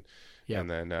 19, yep. and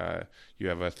then you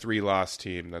have a 3-loss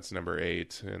team that's number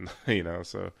 8, and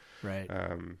so right.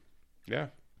 Yeah.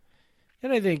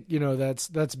 And I think,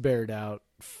 that's bared out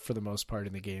for the most part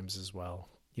in the games as well.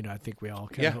 I think we all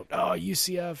kind of,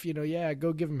 UCF,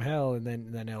 go give them hell. And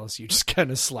then LSU just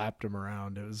kind of slapped them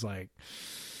around. It was like,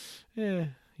 I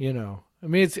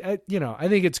mean, I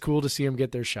think it's cool to see them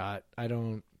get their shot. I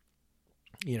don't,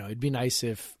 it'd be nice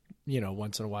if,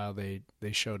 once in a while they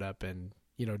showed up and,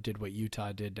 did what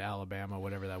Utah did to Alabama,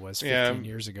 whatever that was 15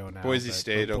 years ago now. Boise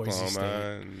State, Oklahoma.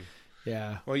 And...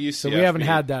 Yeah. Well, UCF so we haven't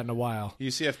had that in a while.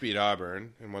 UCF beat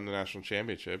Auburn and won the national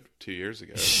championship 2 years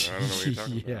ago. So I don't know what you're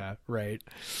talking about. Yeah, right.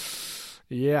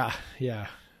 Yeah.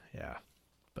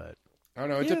 But I don't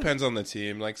know. It depends on the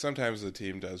team. Like sometimes the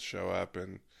team does show up,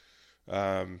 and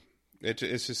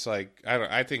it's just like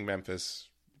I think Memphis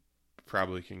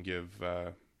probably can give.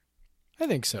 I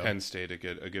think so. Penn State a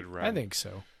good run. I think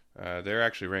so. They're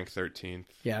actually ranked 13th.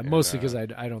 Yeah, mostly because I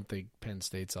don't think Penn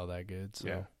State's all that good.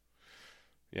 So.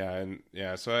 Yeah.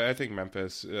 So I think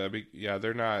Memphis.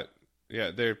 They're not.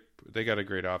 Yeah, they got a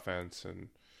great offense and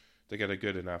they got a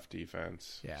good enough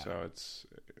defense. Yeah. So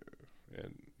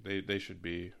they should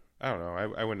be. I don't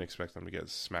know. I wouldn't expect them to get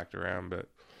smacked around, but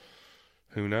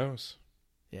who knows?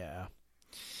 Yeah.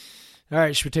 All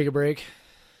right. Should we take a break?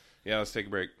 Yeah, let's take a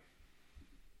break.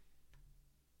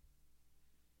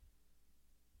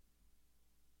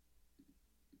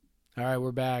 All right,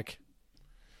 we're back.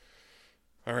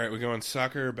 All right, we're going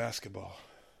soccer or basketball?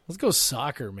 Let's go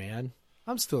soccer, man.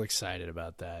 I'm still excited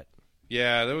about that.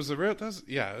 Yeah, that was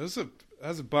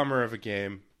a bummer of a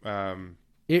game.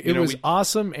 It was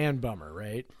awesome and bummer,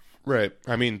 right? Right.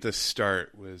 I mean, the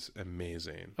start was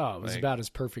amazing. Oh, it was about as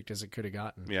perfect as it could have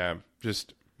gotten. Yeah,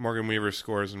 just Morgan Weaver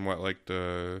scores in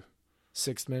the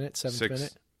 6th minute, 7th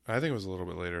minute? I think it was a little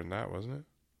bit later than that, wasn't it?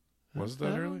 Was it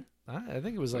that early? I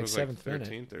think it was like 7th minute.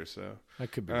 13th or so. I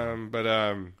could be wrong. But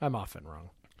I'm often wrong.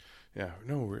 Yeah.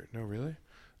 No, really? No,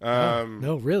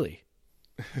 really.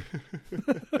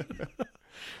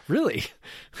 Really?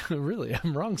 Really,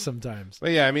 I'm wrong sometimes.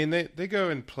 But yeah, I mean, they go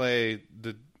and play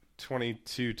the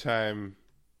 22-time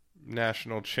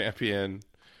national champion,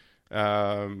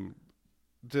 the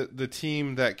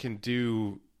team that can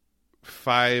do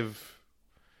five-person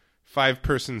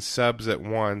subs at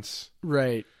once,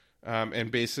 right?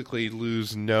 And basically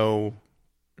lose no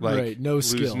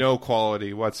skill, no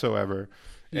quality whatsoever,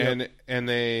 yep. and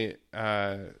they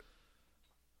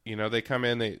they come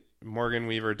in. Morgan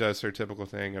Weaver does her typical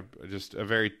thing, just a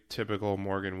very typical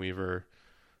Morgan Weaver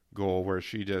goal where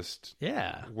she just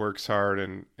works hard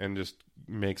and just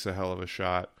makes a hell of a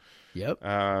shot. Yep.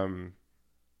 And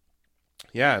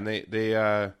they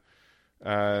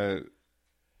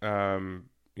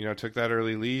took that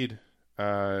early lead.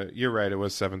 You're right. It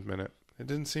was 7th minute. It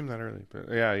didn't seem that early,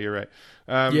 but yeah, you're right.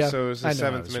 So it was the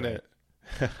 7th minute.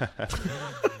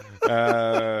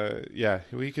 Right.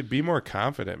 We could be more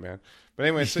confident, man. But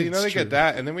anyway, so they get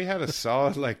that, and then we had a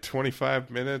solid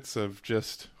 25 minutes of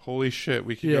just holy shit,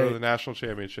 we could go to the national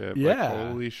championship. Yeah,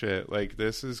 holy shit,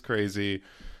 this is crazy.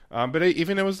 But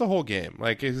even it was the whole game,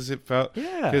 because it felt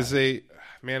because it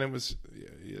was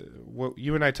what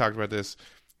you and I talked about this.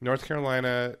 North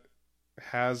Carolina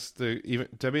has even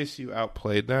WSU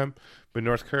outplayed them, but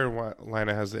North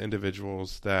Carolina has the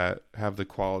individuals that have the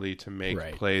quality to make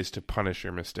plays to punish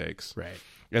your mistakes. Right.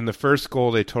 In the first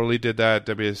goal, they totally did that.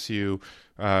 WSU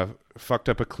fucked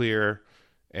up a clear,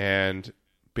 and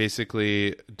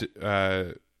basically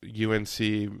UNC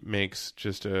makes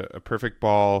just a perfect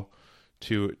ball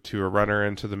to a runner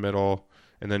into the middle,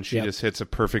 and then she just hits a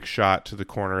perfect shot to the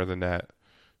corner of the net.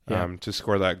 To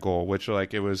score that goal, which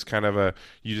it was kind of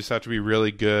you just have to be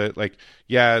really good.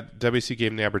 WSU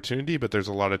gave them the opportunity, but there's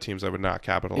a lot of teams that would not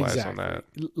capitalize on that.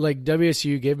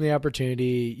 WSU gave them the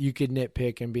opportunity. You could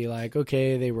nitpick and be like,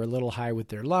 okay, they were a little high with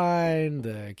their line.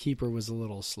 The keeper was a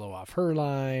little slow off her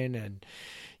line. And,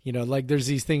 there's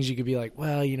these things you could be like,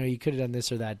 well, you could have done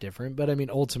this or that different. But I mean,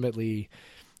 ultimately,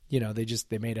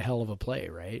 they made a hell of a play,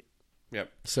 right? Yep.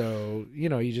 So,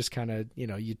 you just kind of,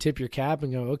 you tip your cap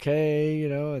and go, okay,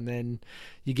 and then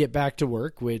you get back to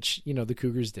work, which, the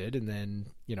Cougars did. And then,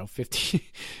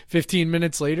 15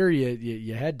 minutes later,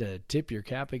 you had to tip your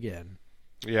cap again.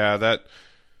 Yeah,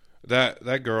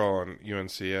 that girl on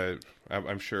UNC,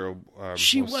 I'm sure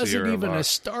she we'll wasn't even a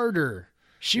starter.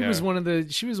 She was one of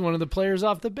the players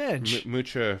off the bench.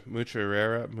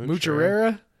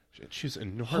 Mucharera. She's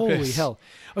enormous. Holy hell.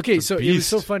 Okay, so it was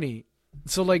so funny.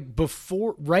 So like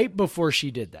right before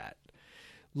she did that,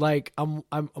 like I'm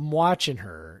watching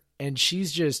her and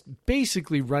she's just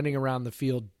basically running around the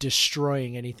field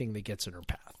destroying anything that gets in her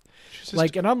path.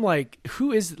 And I'm like,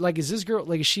 is this girl,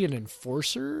 like, is she an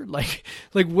enforcer? Like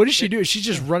what does she do? She's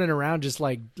just running around just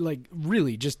like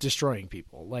really just destroying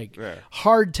people,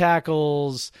 hard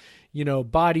tackles,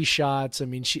 body shots. I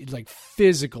mean, she like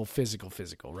physical,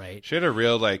 right? She had a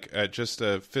real just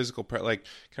a physical kind of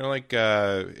like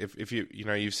if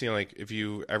you've seen, like, if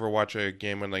you ever watch a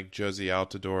game when like Josie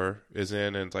Altidore is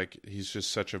in, and like he's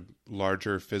just such a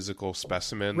larger physical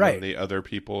specimen than the other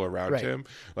people around him.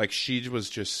 Like, she was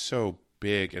just so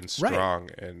big and strong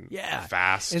and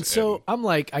fast. And so I'm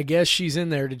like, I guess she's in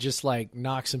there to just like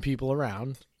knock some people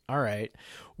around. All right.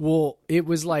 Well, it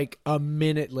was like a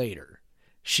minute later.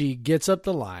 She gets up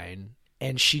the line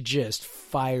and she just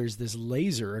fires this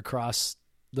laser across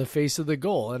the face of the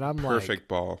goal. And I'm perfect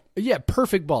ball. Yeah,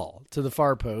 perfect ball to the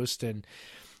far post. And,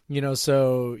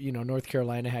 so, North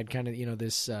Carolina had kind of,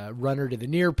 this runner to the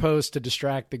near post to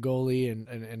distract the goalie,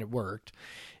 and it worked.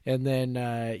 And then,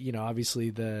 obviously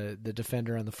the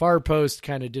defender on the far post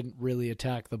kind of didn't really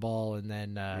attack the ball. And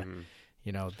then,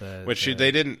 it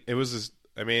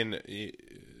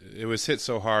was hit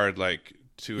so hard, like,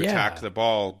 to attack the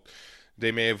ball,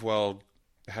 they may have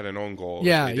had an own goal.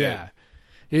 Yeah.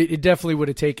 It definitely would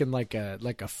have taken like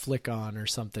a flick on or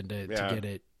something to get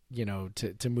it,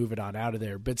 to move it on out of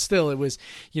there. But still, it was,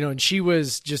 and she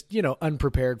was just,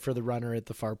 unprepared for the runner at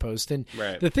the far post. And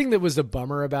the thing that was the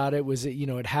bummer about it was that,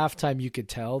 at halftime you could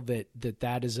tell that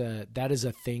is a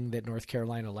thing that North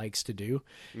Carolina likes to do,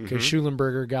 because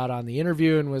Schulenberger got on the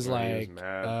interview and was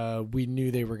we knew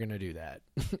they were going to do that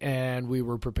and we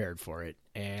were prepared for it.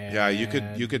 And you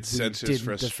could sense his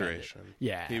frustration.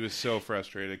 Yeah, he was so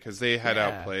frustrated because they had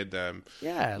outplayed them.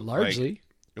 Yeah, largely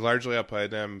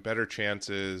outplayed them, better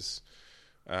chances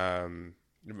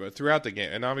throughout the game.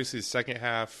 And obviously the second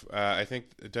half, I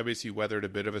think WSU weathered a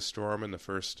bit of a storm in the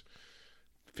first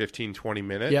 15-20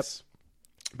 minutes. Yep.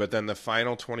 But then the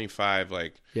final 25,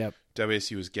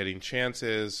 WSU was getting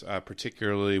chances,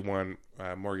 particularly when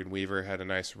Morgan Weaver had a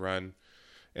nice run.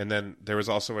 And then there was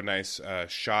also a nice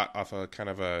shot off a kind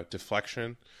of a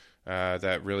deflection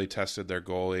that really tested their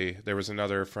goalie. There was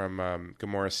another from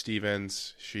Gamora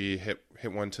Stevens. She hit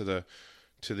one to the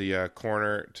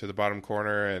corner, to the bottom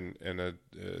corner, and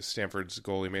Stanford's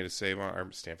goalie made a save on, or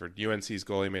UNC's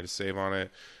goalie made a save on it.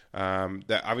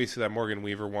 That obviously that Morgan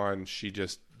Weaver one, she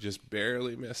just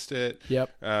barely missed it.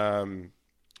 Yep.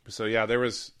 So yeah, there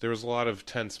was a lot of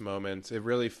tense moments. It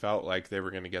really felt like they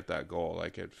were going to get that goal.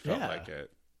 Like, it felt like it.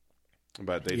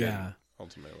 But they didn't,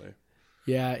 ultimately.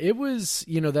 Yeah, it was,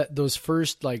 that those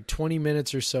first 20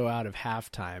 minutes or so out of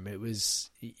halftime, it was,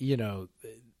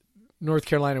 North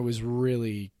Carolina was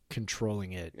really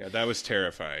controlling it. Yeah, that was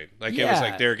terrifying. It was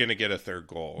like they were going to get a third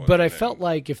goal. But I felt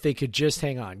like if they could just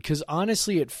hang on, because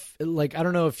honestly, I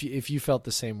don't know if you felt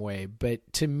the same way, but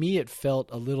to me, it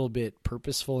felt a little bit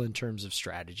purposeful in terms of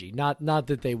strategy. Not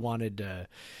that they wanted to,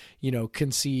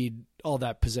 concede all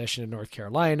that possession in North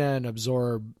Carolina and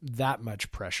absorb that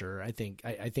much pressure. I think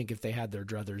if they had their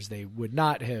druthers, they would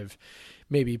not have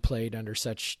maybe played under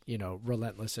such,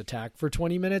 relentless attack for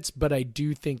 20 minutes. But I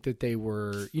do think that they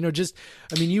were, you alluded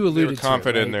to they were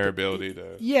confident in their ability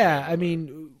to. Yeah. I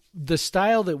mean, the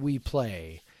style that we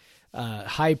play,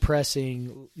 high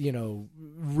pressing,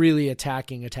 really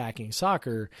attacking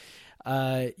soccer,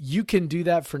 you can do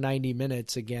that for 90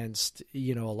 minutes against,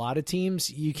 a lot of teams.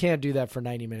 You can't do that for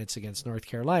 90 minutes against North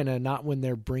Carolina, not when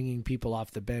they're bringing people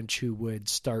off the bench who would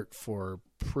start for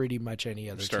pretty much any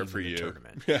other team in the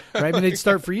tournament. Right? I mean, they'd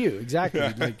start for you. Exactly.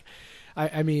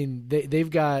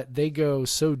 They go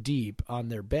so deep on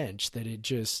their bench that it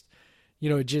just,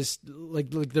 like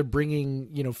they're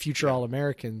bringing, future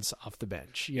All-Americans off the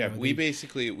bench.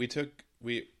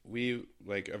 We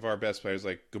like, of our best players,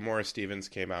 like Gamora Stevens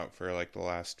came out for like the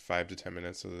last 5 to 10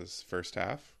 minutes of this first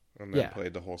half, and then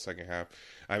played the whole second half.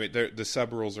 I mean, the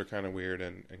sub rules are kind of weird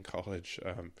in college,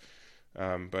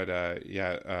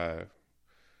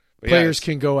 players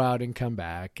can go out and come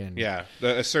back, and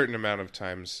a certain amount of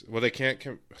times. Well, they can't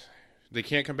come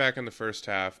back in the first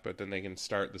half, but then they can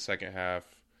start the second half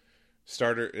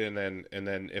starter, and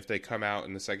then if they come out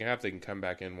in the second half, they can come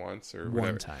back in once or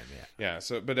whatever. One time, Yeah.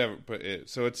 So,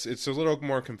 so it's a little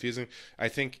more confusing. I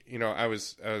think, I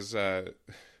was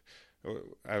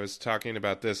talking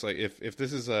about this, like if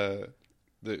this is the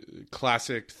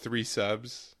classic 3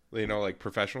 subs, like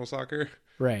professional soccer,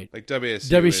 right? Like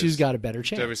WSU's got a better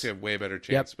chance. WSU have way better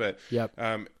chance, but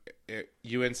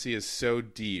UNC is so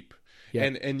deep.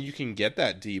 Yep. And you can get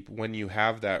that deep when you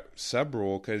have that sub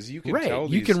rule, because you can tell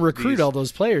you can recruit all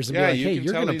those players and be like, hey,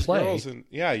 you're going to play.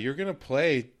 You're going to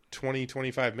play 20,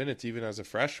 25 minutes even as a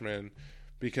freshman,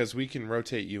 because we can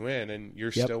rotate you in, and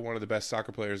you're still one of the best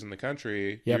soccer players in the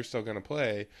country. Yep. You're still going to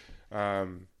play.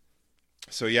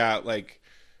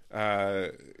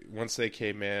 Once they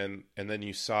came in, and then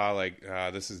you saw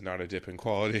this is not a dip in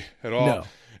quality at all.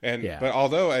 No. But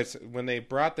although when they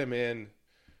brought them in,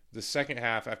 the second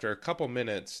half, after a couple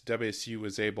minutes, WSU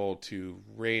was able to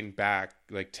rein back,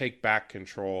 take back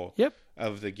control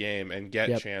of the game and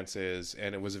get chances.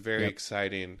 And it was a very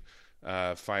exciting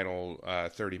final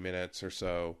 30 minutes or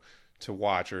so to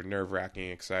watch, or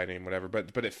nerve-wracking, exciting, whatever.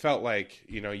 But it felt like,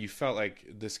 you felt like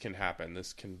this can happen.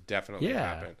 This can definitely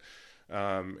happen.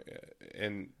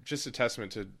 And just a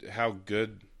testament to how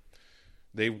good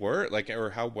they were, or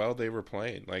how well they were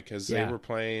playing, because they were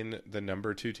playing the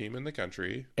number 2 team in the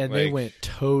country, and they went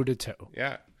toe to toe.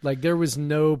 Yeah, there was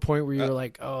no point where you were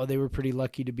like, oh, they were pretty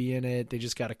lucky to be in it. They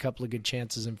just got a couple of good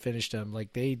chances and finished them.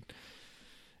 The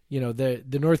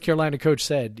North Carolina coach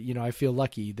said, I feel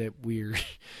lucky that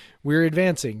we're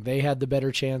advancing. They had the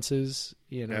better chances.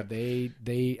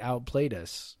 They outplayed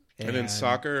us. And in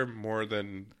soccer, more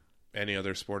than any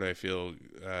other sport, I feel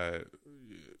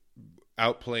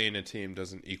outplaying a team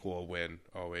doesn't equal a win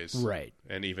always, right?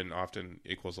 And even often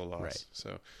equals a loss. Right.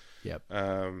 So,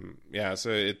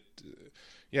 so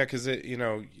because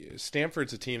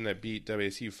Stanford's a team that beat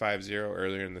WSU 5-0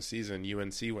 earlier in the season.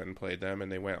 UNC went and played them,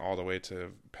 and they went all the way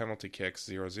to penalty kicks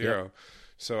 0-0. Yep.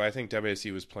 So I think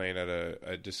WSU was playing at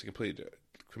a just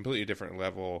completely different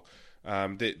level.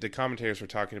 The commentators were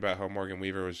talking about how Morgan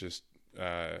Weaver was just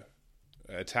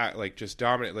just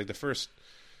dominant. The first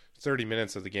 30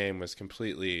 minutes of the game was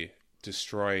completely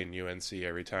destroying UNC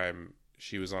every time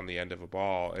she was on the end of a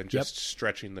ball, and just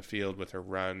stretching the field with her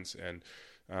runs. And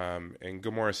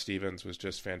Gamora Stevens was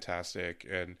just fantastic.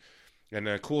 And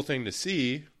a cool thing to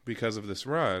see because of this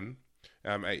run,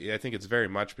 I think it's very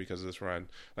much because of this run.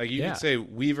 You could say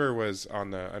Weaver was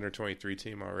on the under 23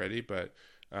 team already,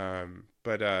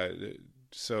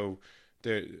 so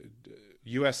the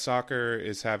U.S. Soccer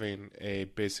is having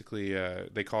basically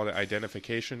they call it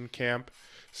identification camp.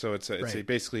 So it's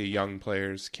basically a young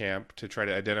players camp to try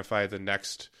to identify the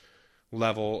next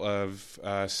level of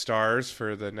stars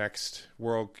for the next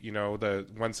world.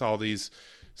 Once all these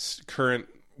current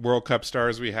World Cup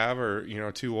stars we have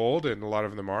are too old, and a lot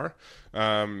of them are,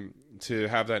 to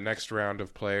have that next round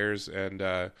of players. And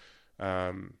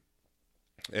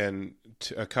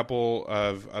a couple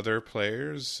of other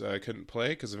players couldn't play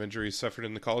because of injuries suffered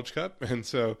in the College Cup. And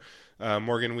so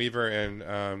Morgan Weaver and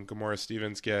Gamora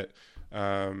Stevens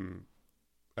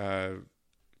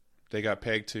they got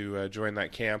pegged to join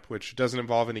that camp, which doesn't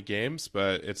involve any games,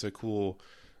 but it's a cool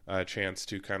chance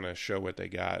to kind of show what they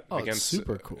got it's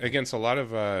super cool against a lot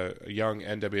of young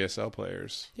NWSL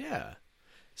players. Yeah.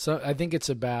 So I think it's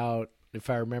about, if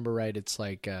I remember right, it's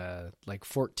like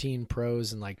 14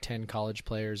 pros and 10 college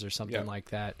players or something like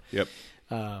that. Yep.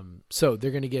 So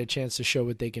they're going to get a chance to show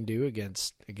what they can do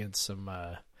against some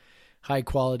high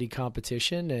quality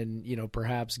competition, and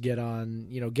perhaps get on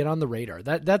the radar.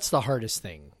 That's the hardest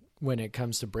thing when it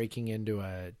comes to breaking into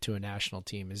a national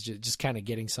team, is just kind of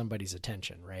getting somebody's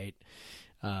attention, right?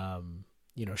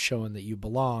 Showing that you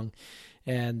belong.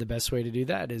 And the best way to do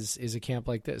that is a camp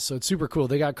like this. So it's super cool.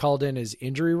 They got called in as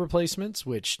injury replacements,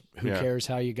 which who cares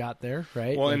how you got there,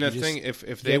 right? Well, and the thing,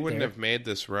 if they wouldn't have made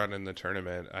this run in the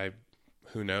tournament,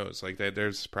 who knows?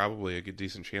 There's probably a good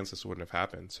decent chance this wouldn't have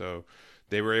happened. So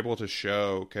they were able to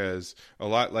show, because a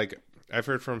lot, I've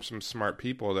heard from some smart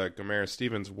people that Gamera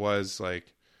Stevens was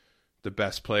the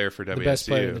best player for WSU. The best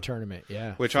player in the tournament,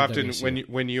 yeah. Which often, WSU.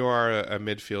 when you are a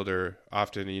midfielder,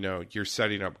 often you're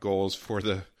setting up goals for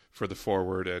the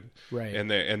forward, and right,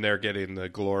 and they're getting the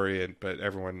glory, but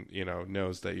everyone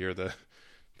knows that you're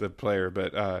the player.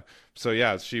 But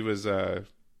she was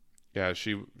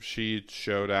she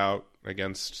showed out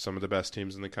against some of the best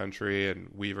teams in the country, and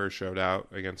Weaver showed out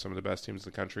against some of the best teams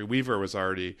in the country. Weaver was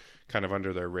already kind of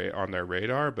under on their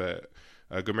radar, but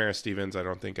Gamera Stevens, I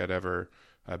don't think I'd ever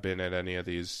been at any of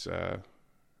these.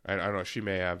 I don't know. She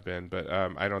may have been, but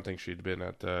I don't think she'd been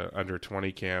at the under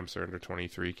 20 camps or under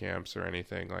 23 camps or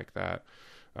anything like that.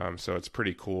 So it's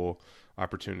pretty cool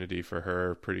opportunity for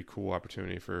her, pretty cool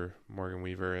opportunity for Morgan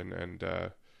Weaver, and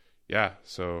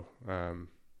so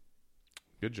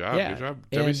good job,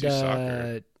 WC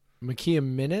Soccer. Makia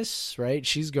Minnis, right?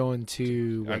 She's going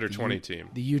to under 20 team,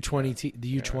 the U20,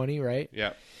 the U20, right?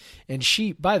 Yeah. And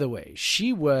she, by the way,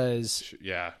 she was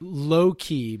low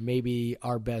key maybe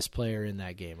our best player in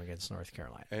that game against North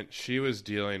Carolina. And she was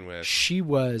dealing with. She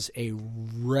was a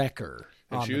wrecker.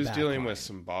 And she was dealing with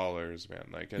some ballers,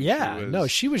 man.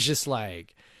 She was just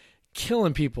like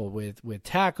killing people with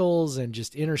tackles and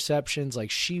just interceptions. Like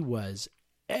she was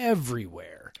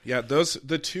everywhere. Yeah,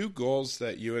 the 2 goals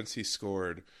that UNC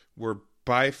scored were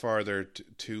by far their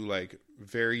two like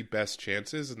very best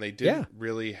chances, and they didn't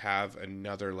really have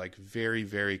another like very,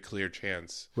 very clear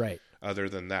chance right other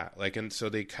than that. Like, and so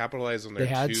they capitalized on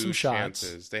their two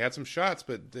chances. They had some shots,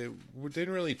 but they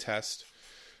didn't really test.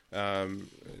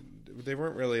 They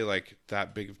weren't really like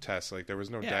that big of tests. Like there was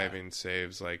no diving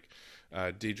saves. Like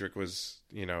Diedrich was,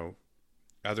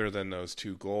 other than those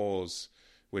 2 goals,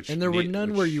 and there were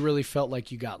none where you really felt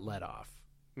like you got let off.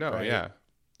 No, right? Yeah.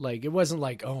 Like, it wasn't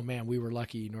like, oh, man, we were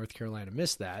lucky North Carolina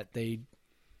missed that. They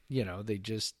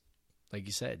just, like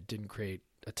you said, didn't create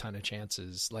a ton of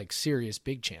chances, like serious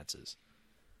big chances.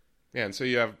 Yeah, and so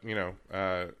you have,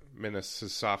 Minnis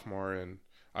is sophomore, and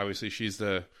obviously she's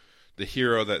the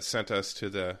hero that sent us to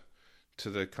the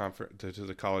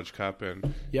College Cup,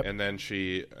 and and then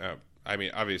she,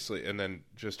 obviously, and then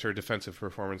just her defensive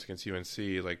performance against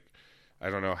UNC, like, I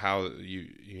don't know how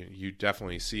you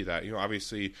definitely see that.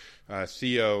 Obviously,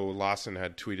 Theo Lawson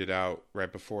had tweeted out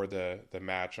right before the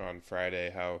match on Friday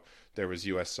how there was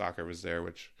U.S. Soccer was there,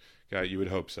 which you would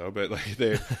hope so. But like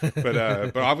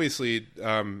but obviously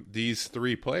these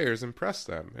 3 players impressed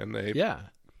them, and they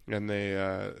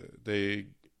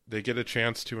get a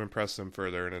chance to impress them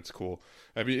further, and it's cool.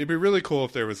 I mean, it'd be really cool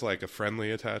if there was like a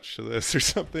friendly attached to this or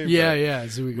something.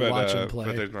 So we could watch them play.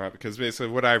 But they're not, because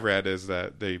basically what I've read is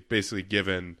that they basically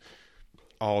given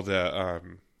all the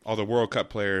World Cup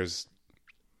players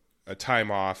a time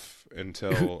off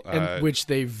until which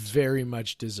they very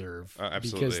much deserve.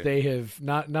 Absolutely. Because they have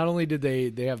not only did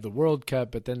they have the World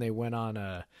Cup, but then they went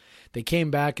on they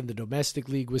came back and the domestic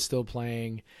league was still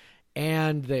playing.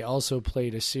 And they also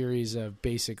played a series of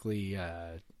basically,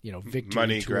 victory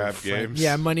money tour grab games.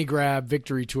 Yeah, money grab,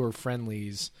 victory tour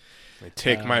friendlies. They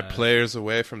take my players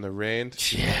away from the rain.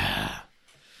 Yeah.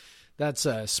 That's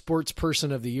Sports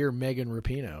Person of the Year, Megan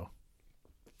Rapinoe.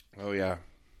 Oh, yeah.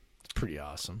 It's pretty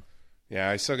awesome. Yeah,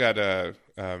 I still got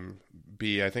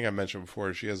B. I think I mentioned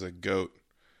before, she has a goat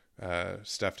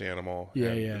stuffed animal. Yeah.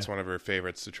 It's one of her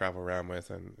favorites to travel around with,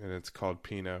 and it's called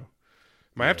Pinot.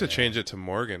 Might have to change it to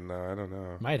Morgan, though. I don't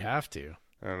know. Might have to.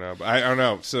 I don't know. But I don't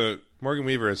know. So Morgan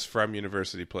Weaver is from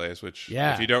University Place, which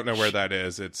if you don't know where that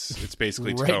is, it's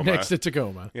basically right Tacoma. Next to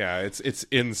Tacoma. Yeah, it's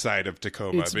inside of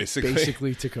Tacoma, basically.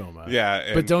 Basically Tacoma.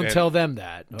 Yeah. But don't tell them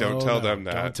that. Don't tell them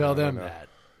that. Don't tell them that.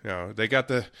 No, they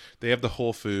have the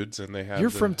Whole Foods, and they have. You're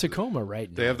from Tacoma,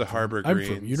 right? They have the Harbor Greens.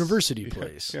 I'm from University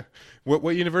Place. Yeah.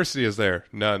 What university is there?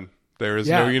 None. There is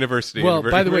no university. Well,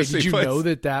 by the way, did you know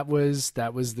that was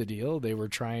the deal? They were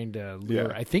trying to lure.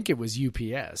 Yeah. I think it was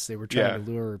UPS. They were trying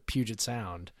to lure Puget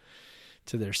Sound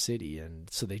to their city, and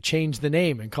so they changed the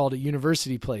name and called it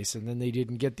University Place, and then they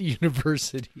didn't get the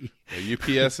university.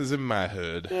 UPS is in my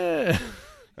hood. So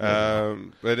I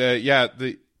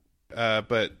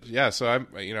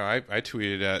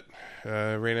tweeted at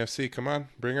Rain FC, come on,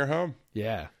 bring her home.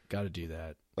 Yeah, got to do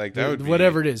that. Like that would be,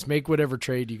 whatever it is, make whatever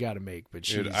trade you got to make. But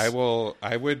dude, I would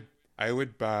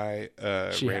buy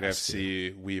a Rain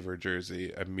FC Weaver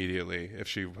jersey immediately if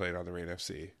she played on the Rain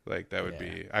FC. Like that would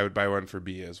be. I would buy one for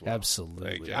B as well.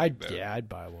 Absolutely, like, I'd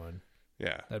buy one.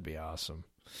 Yeah, that'd be awesome.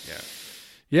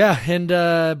 Yeah. And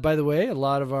by the way, a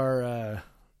lot of our a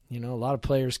lot of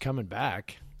players coming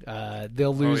back.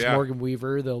 They'll lose Morgan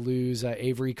Weaver. They'll lose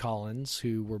Avery Collins,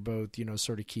 who were both,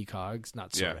 sort of key cogs.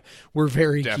 Not sort of. We're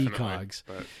very definitely key cogs.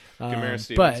 But Gamera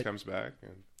Stevens comes back.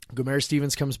 Gamera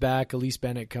Stevens comes back. Elise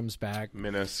Bennett comes back.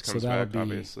 Minnis comes back,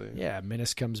 obviously. Yeah,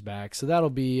 Minnis comes back. So that'll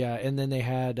be... and then they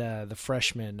had the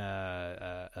freshman,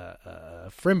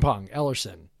 Frimpong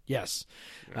Ellerson. Yes.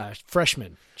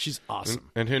 Freshman. She's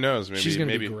awesome. And who knows? Maybe she's going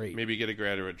to be great. Maybe get a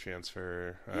graduate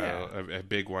transfer, a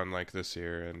big one like this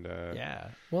year. And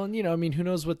yeah. Well, who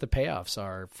knows what the payoffs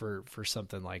are for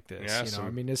something like this? Yeah,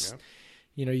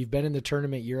 you've been in the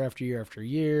tournament year after year after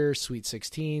year, Sweet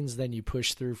 16s, then you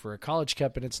push through for a College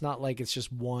Cup, and it's not like it's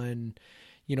just one,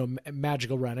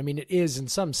 magical run. I mean, it is in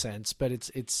some sense, but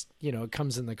it's it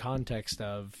comes in the context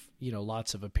of,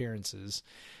 lots of appearances.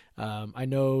 I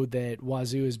know that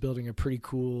Wazoo is building a pretty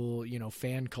cool,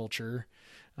 fan culture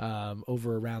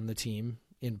over around the team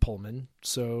in Pullman.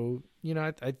 So,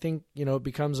 I think, it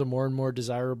becomes a more and more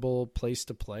desirable place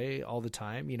to play all the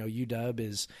time. UW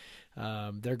is,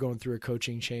 they're going through a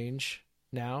coaching change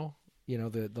now.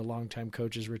 The longtime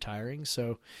coach is retiring.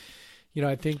 So,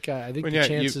 I think the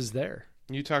chance is there.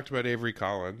 You talked about Avery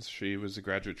Collins. She was a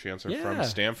graduate chancellor from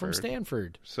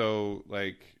Stanford. So,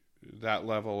 that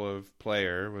level of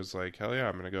player was like, hell yeah,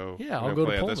 I'm going to go. Yeah, I'll go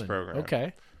play to at Pullman. this program.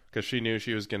 Okay. Because she knew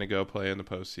she was going to go play in the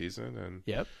postseason, and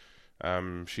yep.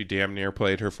 She damn near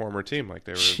played her former team like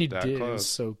they were she that did. close. It was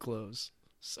so close.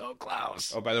 So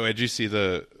close. Oh, by the way, did you see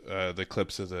the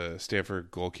clips of the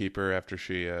Stanford goalkeeper after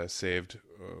she saved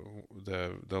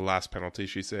the last penalty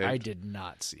she saved? I did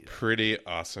not see that. Pretty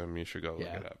awesome. You should go look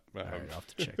it up. All right, I'll have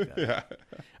to check that. Yeah.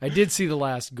 I did see the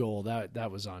last goal. That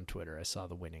was on Twitter. I saw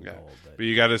the winning goal. But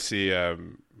you got to see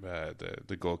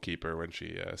the goalkeeper when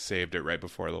she saved it right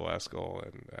before the last goal,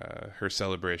 and her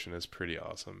celebration is pretty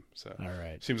awesome. So, all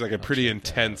right, seems like a pretty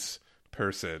intense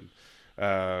person.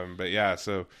 But yeah,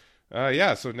 so.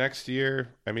 So next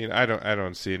year, I mean, I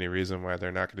don't see any reason why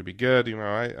they're not going to be good.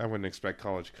 I wouldn't expect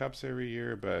college cups every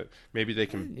year, but maybe they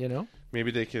can.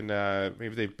 Maybe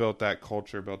they've built that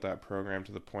culture, built that program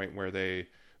to the point where they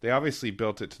obviously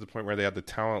built it to the point where they have the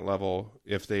talent level,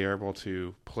 if they are able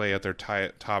to play at their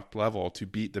top level, to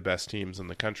beat the best teams in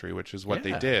the country, which is what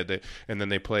they did.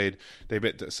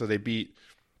 They beat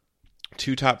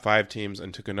 2 top 5 teams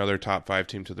and took another top 5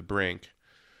 team to the brink.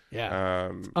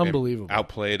 Yeah, unbelievable.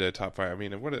 Outplayed a top 5. I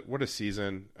mean, what a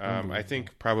season. I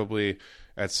think probably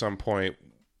at some point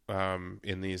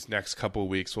in these next couple of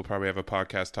weeks, we'll probably have a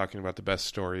podcast talking about the best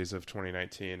stories of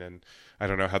 2019. And I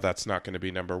don't know how that's not going to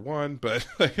be number one, but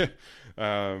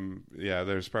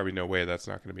there's probably no way that's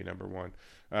not going to be number one.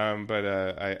 I'm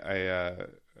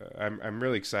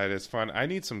really excited. It's fun. I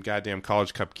need some goddamn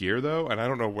College Cup gear though, and I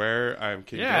don't know where I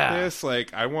can get this.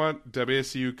 I want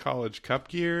WSU College Cup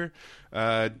gear,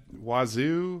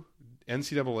 Wazoo,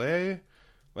 NCAA.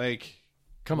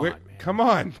 Come on, man. Come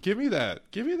on, give me that.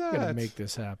 I'm gonna make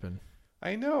this happen.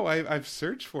 I know. I've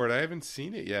searched for it. I haven't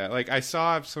seen it yet. I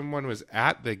saw if someone was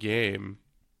at the game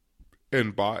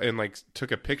and bought and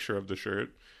took a picture of the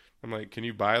shirt. I'm like, can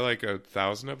you buy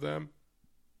 1,000 of them?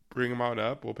 Bring them on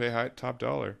up. We'll pay top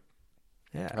dollar.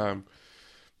 Yeah.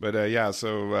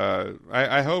 So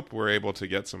I hope we're able to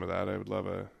get some of that. I would love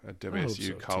a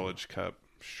WSU College Cup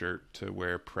shirt to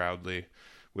wear proudly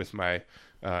with my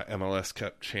MLS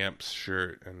Cup champs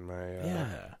shirt and my I'm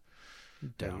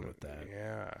down with that.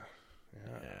 Yeah.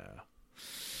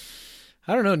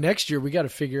 I don't know. Next year we got to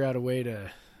figure out a way to,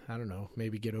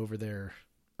 maybe get over there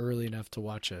early enough to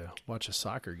watch a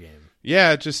soccer game.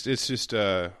 Yeah,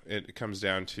 it comes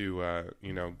down to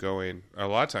going a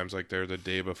lot of times they're the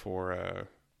day before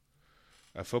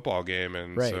a football game,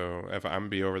 and so if I'm gonna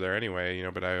be over there anyway,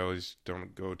 but I always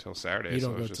don't go till Saturday. You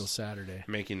don't go till Saturday.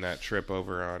 Making that trip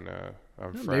over on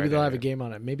Friday. Maybe they'll have a game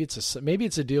on it. Maybe it's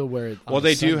a deal where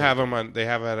they do have them on. They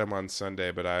have had them on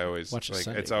Sunday, but I always watch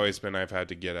it's always been I've had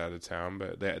to get out of town,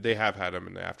 but they have had them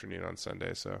in the afternoon on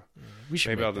Sunday. So we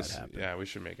should maybe make that happen. Yeah, we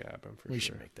should make it happen for sure. We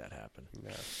should make that happen.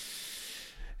 Yeah.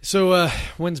 So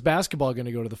when's basketball going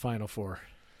to go to the Final Four?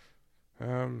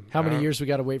 How many years we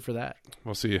got to wait for that?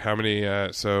 We'll see how many.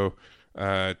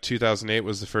 2008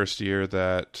 was the first year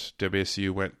that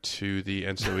WSU went to the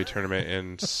NCAA tournament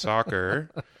in soccer,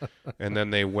 and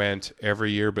then they went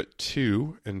every year but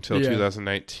 2 until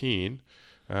 2019.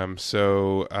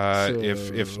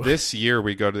 If this year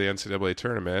we go to the NCAA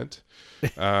tournament,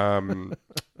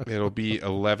 it'll be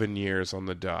 11 years on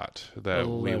the dot that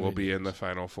we will be in the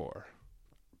Final Four.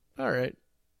 All right.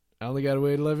 I only got to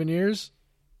wait 11 years.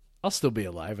 I'll still be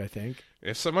alive, I think.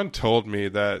 If someone told me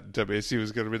that WSU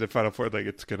was going to be the Final Four,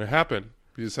 it's going to happen.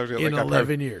 In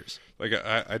 11 years.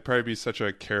 I'd probably be such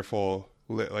a careful,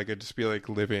 I'd just be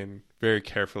living very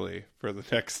carefully for the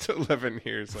next 11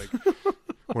 years. I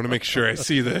want to make sure I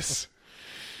see this.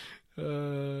 I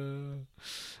don't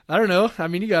know. I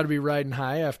mean, you got to be riding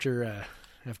high after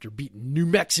beating New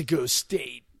Mexico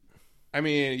State. I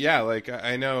mean, yeah,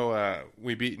 I know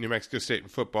we beat New Mexico State in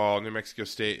football. New Mexico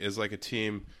State is a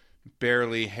team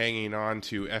barely hanging on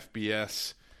to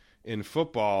FBS in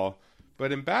football,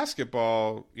 but in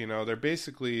basketball, they're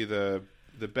basically the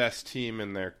best team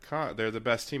in their they're the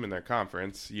best team in their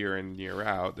conference year in year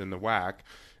out in the WAC,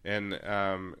 and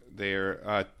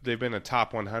they've been a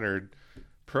top 100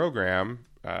 program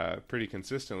pretty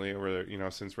consistently over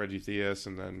since Reggie Theus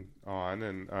and then on,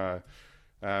 and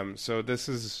so this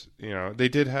is they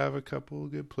did have a couple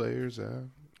of good players.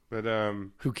 But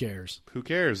who cares? Who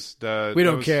cares? We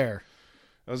don't care.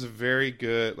 that was a very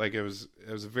good, like it was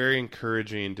a very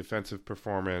encouraging defensive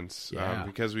performance. Yeah.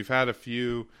 Because we've had a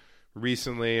few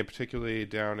recently, particularly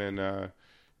down in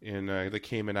the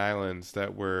Cayman Islands,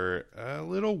 that were a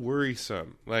little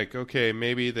worrisome. Like, okay,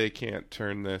 maybe they can't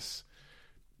turn this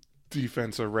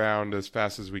defense around as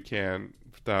fast as we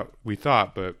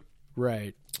thought, but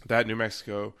Right. that New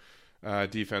Mexico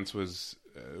defense was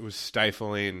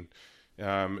stifling.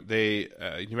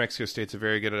 New Mexico State's a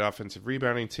very good offensive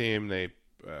rebounding team. They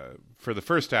for the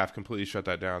first half completely shut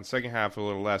that down. Second half a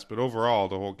little less, but overall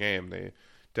the whole game they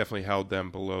definitely held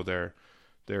them below their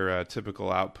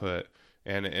typical output.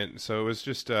 And so it was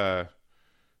just it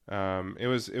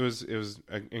was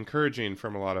encouraging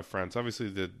from a lot of fronts.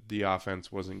 Obviously the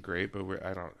offense wasn't great, but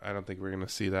I don't think we're going to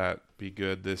see that be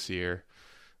good this year.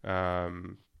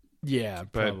 Yeah,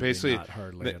 but basically not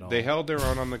hardly at all. they held their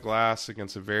own on the glass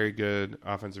against a very good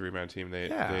offensive rebound team.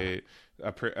 They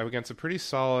against a pretty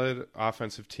solid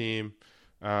offensive team.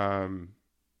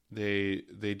 They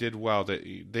did well.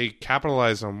 They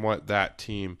capitalized on what that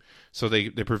team. So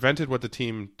they prevented what the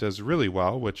team does really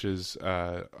well, which is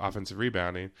offensive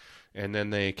rebounding, and then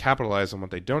they capitalized on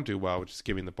what they don't do well, which is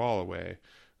giving the ball away.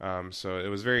 So it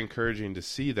was very encouraging to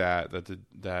see that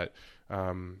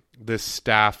this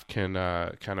staff can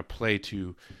kind of play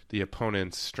to the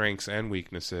opponent's strengths and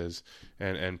weaknesses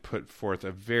and put forth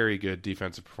a very good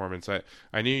defensive performance.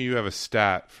 I knew you have a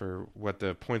stat for what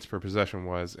the points per possession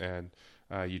was, and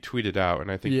you tweeted out, and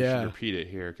I think you should repeat it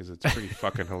here because it's pretty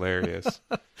fucking hilarious.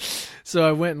 So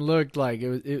I went and looked. Like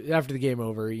after the game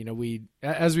over,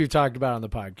 as we've talked about on the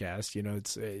podcast,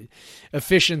 it's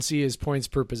efficiency is points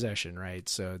per possession, right?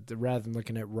 So rather than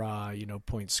looking at raw,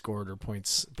 points scored or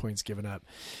points given up,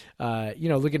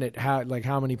 looking at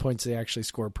how many points they actually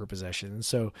scored per possession. And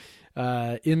so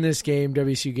in this game,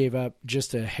 WSU gave up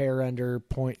just a hair under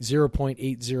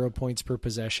 0.80 points per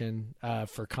possession.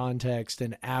 For context,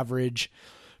 an average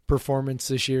performance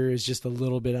this year is just a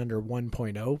little bit under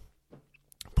 1.0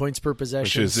 points per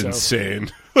possession, which is insane.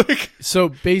 So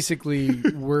basically,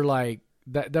 we're like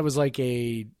that was like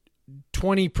a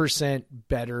 20%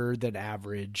 better than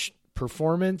average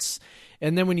performance.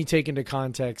 And then when you take into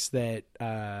context that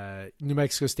New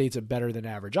Mexico State's a better than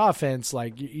average offense,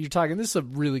 like you're talking, this is a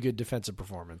really good defensive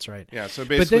performance, right? Yeah. So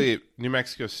basically, New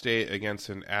Mexico State against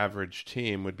an average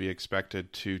team would be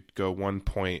expected to go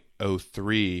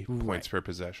 1.03 points per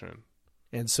possession.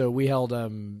 And so we held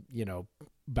them,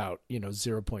 about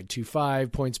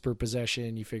 0.25 points per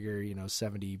possession. You figure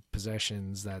 70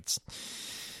 possessions, that's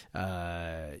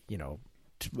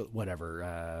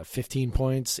 15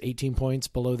 points, 18 points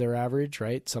below their average,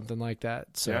 right? Something like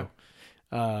that. So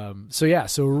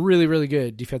so really, really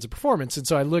good defensive performance. And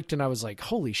so I looked and I was like,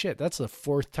 holy shit, that's the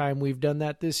fourth time we've done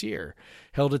that this year.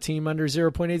 Held a team under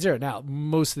 0.80. Now,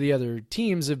 most of the other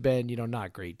teams have been,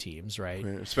 not great teams, right?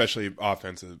 Especially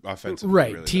offensive.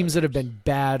 Right. Really teams that have been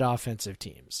bad offensive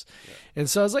teams. Yeah. And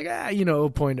so I was like,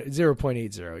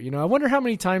 0.80. I wonder how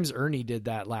many times Ernie did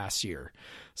that last year.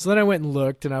 So then I went and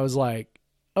looked and I was like,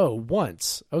 oh,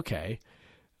 once. Okay.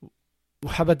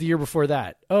 How about the year before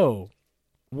that? Oh,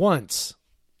 once.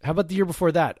 How about the year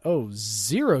before that? Oh,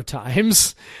 0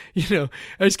 times. I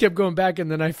just kept going back,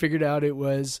 and then I figured out it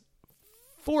was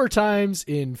 4 times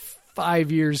in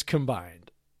 5 years combined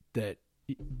that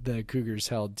the Cougars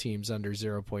held teams under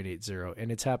 0.80,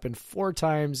 and it's happened 4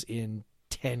 times in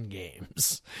 10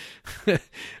 games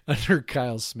under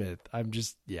Kyle Smith.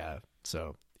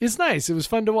 So it's nice. It was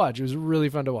fun to watch. It was really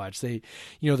fun to watch. They,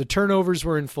 the turnovers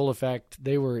were in full effect.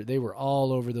 They were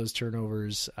all over those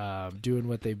turnovers, doing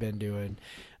what they've been doing.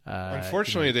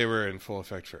 Unfortunately, they were in full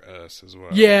effect for us as well.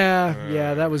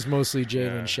 Yeah, that was mostly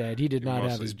Jalen Shedd. He did not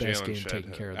have his best game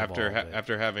taking care of the ball.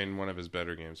 After having one of his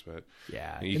better games, but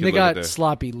and they got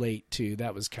sloppy late too.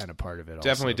 That was kind of part of it.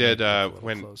 Definitely did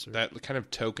when closer. That kind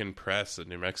of token press that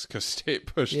New Mexico State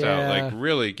pushed out,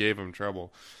 really gave them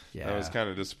trouble. Yeah, that was kind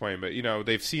of disappointing. But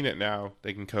they've seen it now.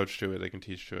 They can coach to it. They can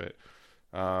teach to it.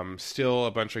 Still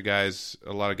a lot of guys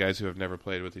who have never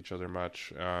played with each other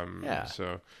much.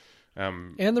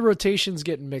 And the rotation's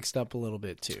getting mixed up a little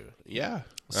bit too. Yeah.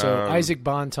 So Isaac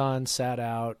Bonton sat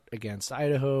out against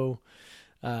Idaho,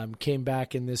 came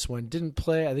back in this one, didn't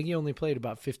play. I think he only played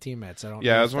about 15 minutes.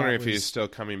 I was wondering if he's still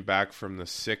coming back from the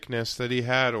sickness that he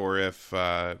had, or if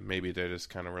maybe they just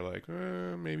kind of were like,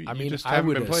 maybe you just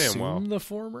haven't been playing well. I would assume the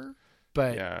former,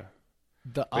 but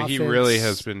But he really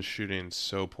has been shooting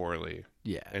so poorly,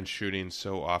 and shooting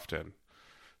so often,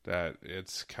 that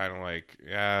it's kind of like,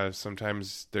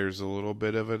 sometimes there's a little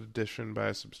bit of addition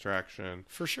by subtraction.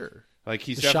 For sure. Like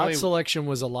the shot selection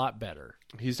was a lot better.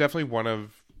 He's definitely one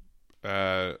of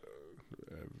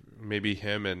maybe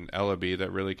him and Ellaby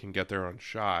that really can get their own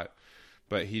shot,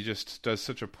 but he just does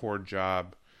such a poor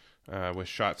job with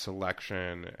shot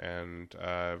selection, and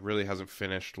really hasn't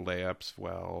finished layups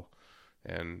well,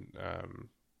 and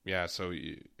so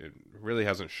it really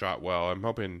hasn't shot well. I'm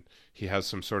hoping he has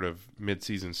some sort of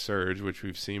mid-season surge, which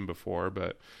we've seen before,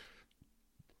 but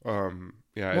well,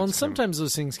 and sometimes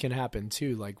those things can happen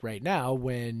too, like right now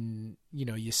when,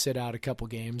 you sit out a couple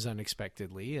games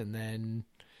unexpectedly, and then,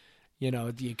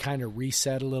 you kind of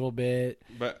reset a little bit.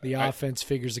 But the offense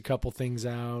figures a couple things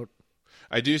out.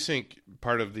 I do think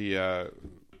part of the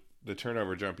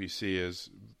turnover jump you see is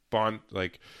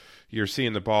you're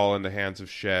seeing the ball in the hands of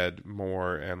Shed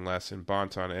more and less in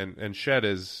Bonton, and Shed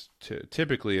is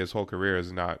typically his whole career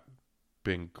has not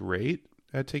been great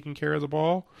at taking care of the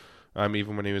ball.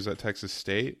 Even when he was at Texas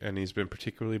State, and he's been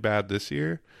particularly bad this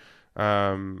year.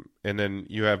 And then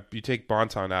you take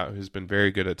Bonton out, who's been very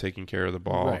good at taking care of the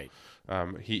ball. Right.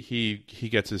 He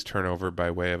gets his turnover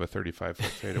by way of a 35-foot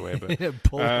fadeaway, but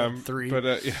pull up three,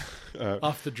 but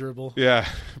off the dribble. Yeah,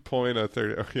 pulling a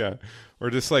 30. Yeah, or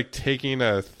just like taking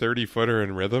a 30-footer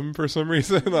in rhythm for some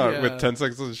reason with 10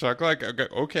 seconds of the shot clock.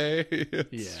 Okay,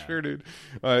 sure, dude.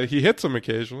 He hits them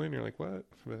occasionally, and you're like, what?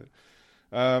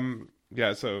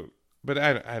 But so. But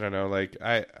I don't know. Like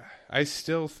I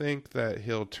still think that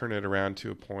he'll turn it around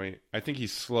to a point. I think he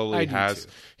slowly has.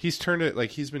 He's turned it, like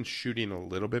he's been shooting a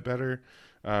little bit better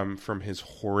from his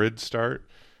horrid start.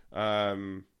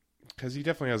 Because he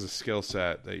definitely has a skill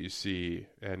set that you see,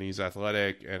 and he's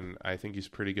athletic, and I think he's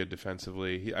pretty good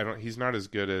defensively. He's not as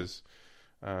good as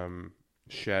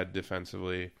Shed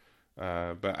defensively,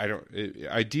 but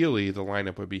ideally the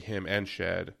lineup would be him and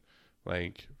Shed,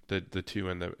 like the two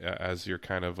in as your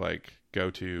kind of like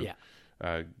go-to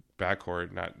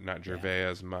backcourt, not Gervais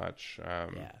as much.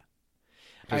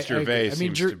 Because Gervais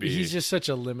seems to be, he's just such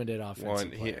a limited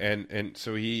offensive player. And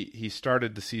so he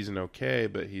started the season okay,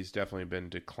 but he's definitely been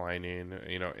declining,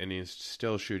 and he's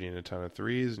still shooting a ton of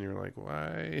threes, and you're like,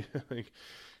 why?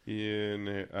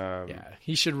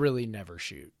 He should really never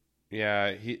shoot.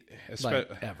 Yeah,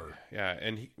 ever. Yeah,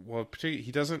 and particularly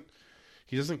he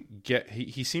doesn't get.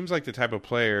 He seems like the type of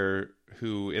player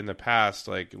who in the past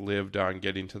like lived on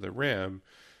getting to the rim,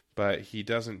 but he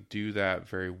doesn't do that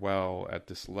very well at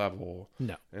this level.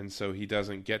 No, and so he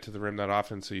doesn't get to the rim that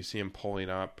often. So you see him pulling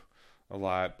up a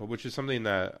lot, but which is something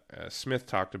that Smith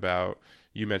talked about.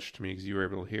 You mentioned to me because you were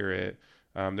able to hear it.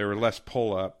 There were less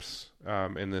pull-ups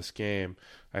in this game.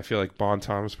 I feel like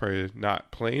Bonton was probably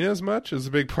not playing as much as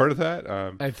a big part of that.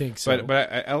 I think so. But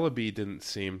Ellaby didn't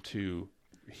seem to.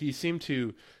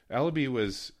 Ellaby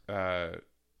was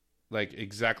like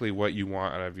exactly what you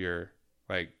want out of your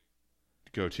like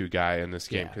go-to guy in this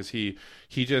game, because he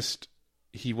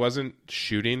wasn't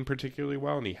shooting particularly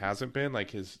well, and he hasn't been.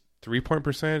 Like his 3-point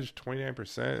percentage,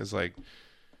 29%, is like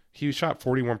he shot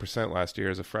 41% last year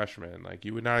as a freshman. Like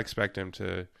you would not expect him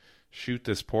to shoot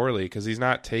this poorly, because he's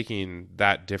not taking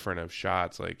that different of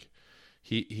shots. Like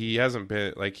he hasn't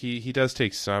been like he does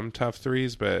take some tough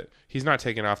threes, but he's not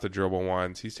taking off the dribble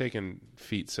ones. He's taking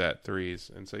feet set threes,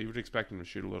 and so you would expect him to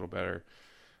shoot a little better.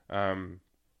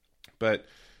 But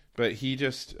he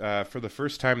just for the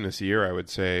first time this year, I would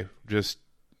say, just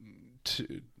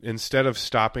instead of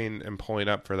stopping and pulling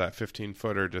up for that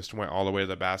 15-footer, just went all the way to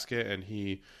the basket, and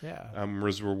he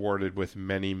was rewarded with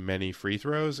many, many free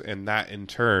throws, and that in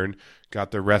turn got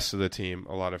the rest of the team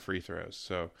a lot of free throws.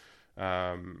 So.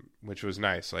 Which was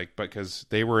nice, like, because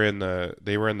they were in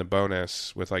the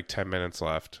bonus with like 10 minutes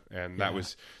left, and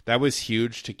that was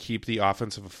huge to keep the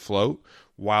offensive afloat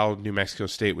while New Mexico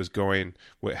State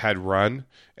had run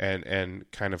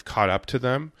and kind of caught up to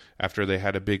them after they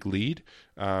had a big lead.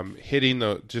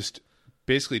 Basically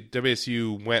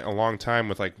WSU went a long time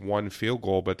with like one field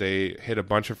goal, but they hit a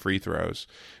bunch of free throws,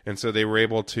 and so they were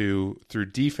able to, through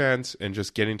defense and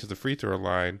just getting to the free throw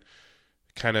line,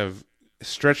 kind of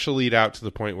stretch the lead out to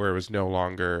the point where it was no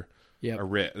longer a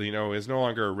risk. It was no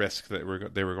longer a risk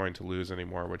that they were going to lose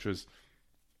anymore, which was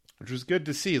good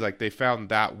to see. Like they found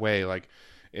that way. Like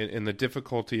in the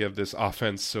difficulty of this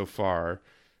offense so far,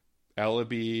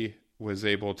 Ellaby was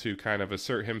able to kind of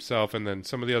assert himself, and then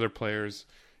some of the other players,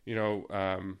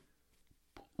 were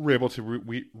able to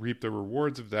reap the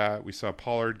rewards of that. We saw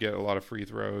Pollard get a lot of free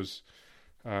throws.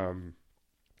 I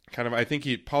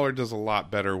think Pollard does a lot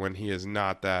better when he is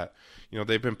not that.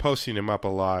 They've been posting him up a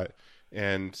lot,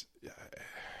 and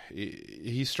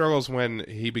he struggles when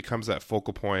he becomes that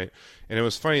focal point. And it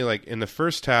was funny, like in the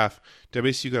first half,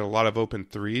 WSU got a lot of open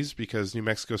threes because New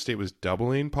Mexico State was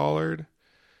doubling Pollard,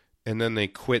 and then they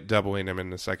quit doubling him in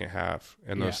the second half,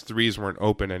 and those threes weren't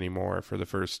open anymore for the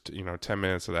first 10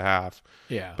 minutes of the half.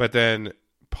 Yeah. But then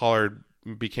Pollard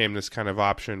became this kind of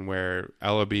option where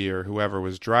Ellaby or whoever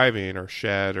was driving, or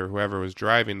Shed or whoever was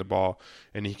driving the ball,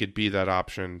 and he could be that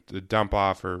option, the dump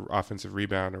off or offensive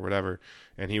rebound or whatever,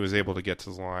 and he was able to get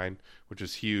to the line, which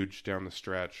is huge down the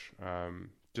stretch,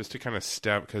 just to kind of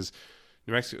step, because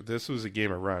New Mexico, this was a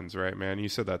game of runs, right, man? You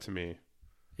said that to me.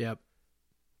 Yep.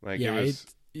 Like, yeah,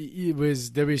 it was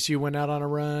WSU went out on a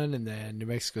run, and then New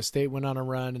Mexico State went on a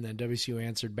run, and then WSU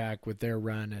answered back with their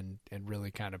run and really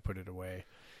kind of put it away.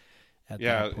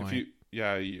 That point.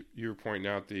 You were pointing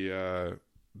out the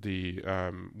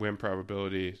win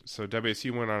probability. So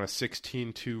WSU went on a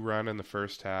 16-2 run in the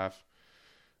first half.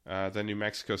 Then New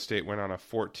Mexico State went on a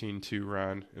 14-2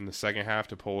 run in the second half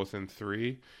to pull within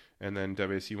 3, and then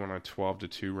WSU went on a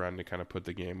 12-2 run to kind of put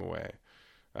the game away.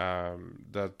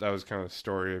 That was kind of the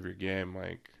story of your game.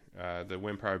 Like, the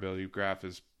win probability graph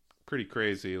is pretty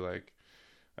crazy. Like,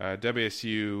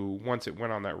 WSU, once it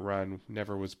went on that run,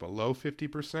 never was below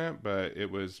 50%, but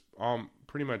it was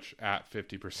pretty much at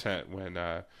 50%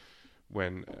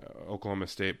 when Oklahoma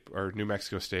State or New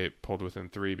Mexico State pulled within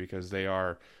 3, because they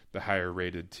are the higher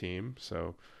rated team.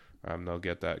 So they'll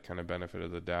get that kind of benefit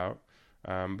of the doubt.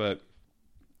 But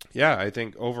yeah, I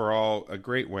think overall a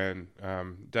great win.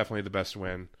 Definitely the best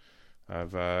win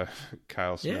of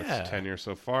Kyle Smith's tenure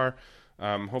so far.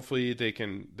 Hopefully they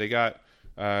got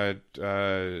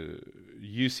UC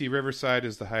Riverside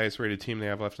is the highest rated team they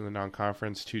have left in the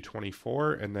non-conference,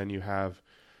 224, and then you have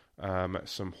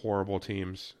some horrible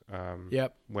teams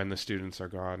when the students are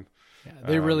gone. Yeah,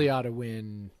 they really ought to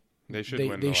win. They should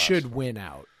win. They should win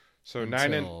out. So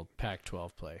until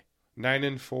Pac-12 play.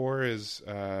 9-4 is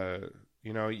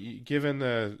given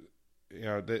the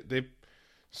they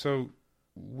so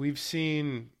we've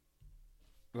seen,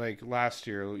 like, last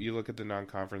year, you look at the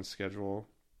non-conference schedule,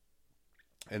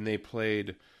 and they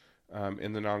played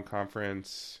in the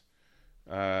non-conference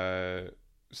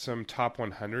some top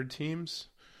 100 teams.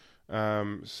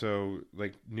 So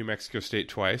like New Mexico State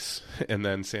twice, and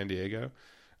then San Diego.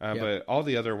 But all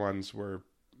the other ones were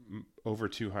over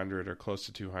 200 or close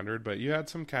to 200. But you had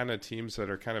some kind of teams that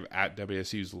are kind of at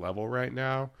WSU's level right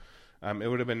now. It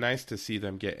would have been nice to see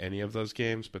them get any of those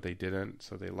games, but they didn't.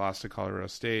 So they lost to Colorado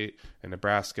State and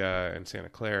Nebraska and Santa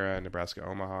Clara and Nebraska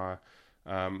Omaha.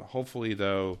 Hopefully,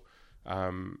 though,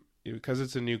 because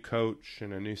it's a new coach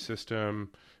and a new system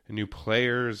and new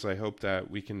players, I hope that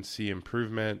we can see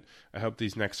improvement. I hope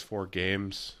these next 4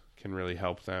 games can really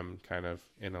help them kind of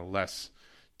in a less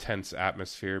tense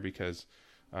atmosphere, because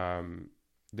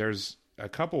there's a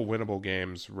couple winnable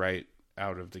games right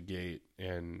out of the gate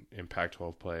in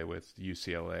Pac-12 play with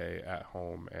UCLA at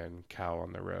home and Cal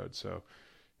on the road. So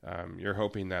you're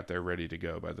hoping that they're ready to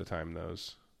go by the time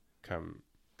those come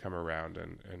around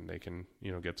and they can,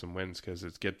 get some wins, because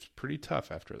it gets pretty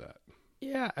tough after that.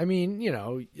 Yeah, I mean,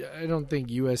 I don't think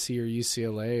USC or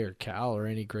UCLA or Cal are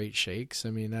any great shakes.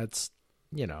 I mean, that's,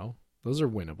 those are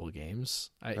winnable games.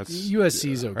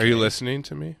 USC's okay. Are you listening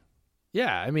to me?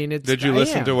 Yeah, I mean, it's. Did you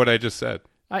listen to what I just said?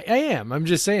 I am. I'm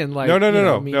just saying, like.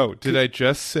 No. Did I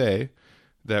just say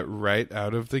that right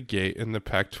out of the gate in the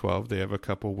Pac-12 they have a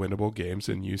couple winnable games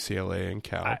in UCLA and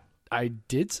Cal? I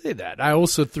did say that. I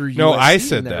also threw USC I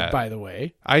said in there, that. by the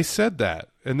way. I said that,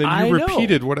 and then you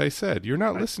repeated what I said. You're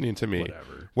not listening to me.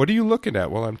 Whatever. What are you looking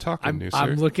at while I'm talking, new sir?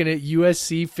 I'm looking at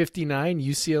USC 59,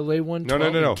 UCLA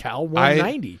 112, no. and Cal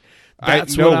 190.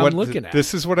 That's what I'm looking at.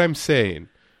 This is what I'm saying.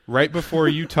 Right before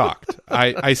you talked,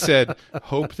 I said,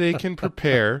 hope they can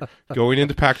prepare going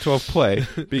into Pac-12 play,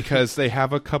 because they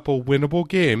have a couple winnable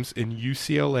games in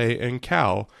UCLA and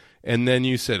Cal. And then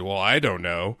you said, well, I don't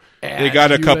know. They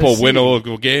got a couple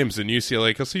winnable games in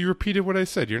UCLA. So you repeated what I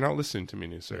said. You're not listening to me,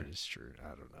 new sir. That is true. I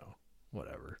don't know.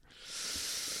 Whatever.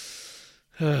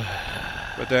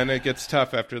 But then it gets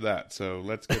tough after that. So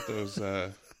let's get those.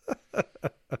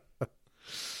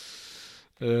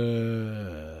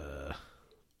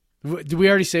 Did we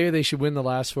already say they should win the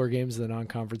last 4 games of the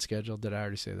non-conference schedule? Did I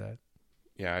already say that?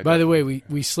 Yeah. By the way,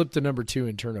 we slipped to number 2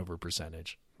 in turnover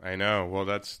percentage. I know. Well,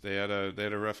 they had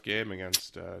a rough game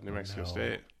against New Mexico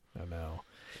State. I know.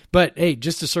 But hey,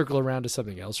 just to circle around to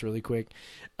something else really quick.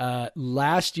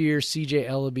 Last year, CJ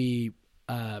Ellaby,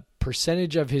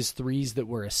 percentage of his threes that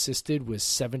were assisted was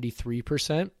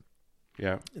 73%.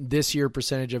 Yeah. This year,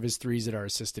 percentage of his threes that are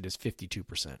assisted is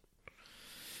 52%.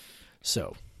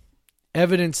 So,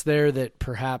 evidence there that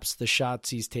perhaps the shots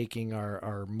he's taking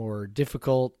are more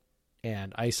difficult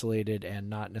and isolated, and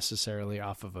not necessarily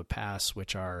off of a pass,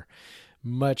 which are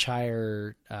much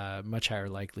higher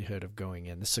likelihood of going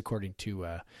in. This is according to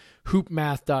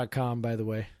hoopmath.com, by the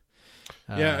way.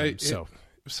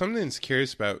 Something that's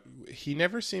curious about, he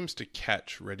never seems to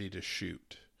catch ready to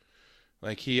shoot.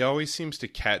 Like, he always seems to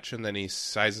catch, and then he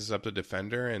sizes up the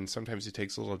defender, and sometimes he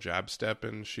takes a little jab step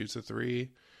and shoots a three.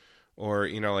 Or,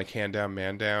 like hand down,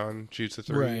 man down, shoots a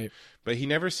three. Right. But he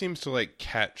never seems to, like,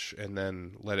 catch and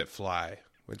then let it fly,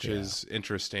 which is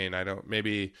interesting.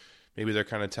 Maybe they're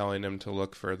kind of telling him to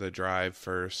look for the drive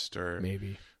first or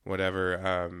maybe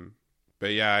whatever.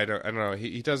 But yeah, I don't know.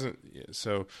 He doesn't.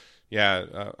 So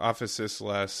yeah, off assists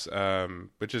less,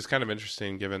 which is kind of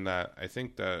interesting given that I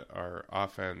think that our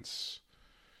offense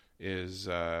is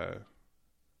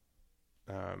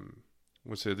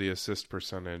what's it? The assist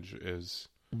percentage is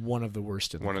one of the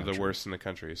worst in the country. Worst in the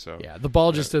country. So yeah, the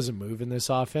ball just doesn't move in this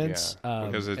offense. Yeah,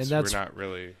 because we're not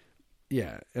really.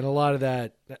 Yeah, and a lot of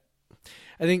that.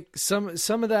 I think some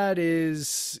of that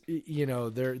is,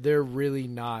 they're really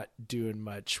not doing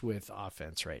much with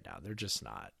offense right now. They're just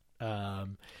not.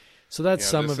 So that's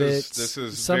some of it. This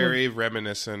is very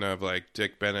reminiscent of like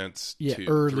Dick Bennett's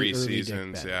early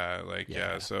seasons.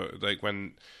 So like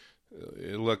when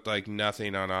it looked like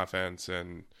nothing on offense,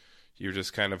 and you're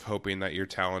just kind of hoping that your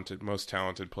most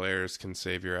talented players can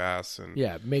save your ass and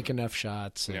make enough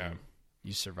shots and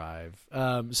you survive.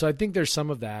 So I think there's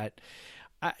some of that.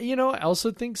 I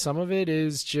also think some of it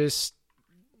is just,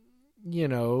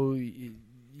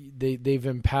 they've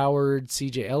empowered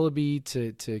CJ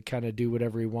Ellaby to kind of do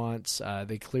whatever he wants.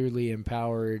 They clearly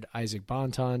empowered Isaac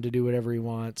Bonton to do whatever he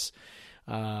wants.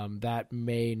 That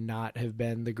may not have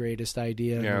been the greatest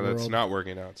idea in the world. Yeah, that's not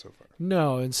working out so far.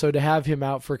 No, and so to have him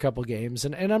out for a couple games,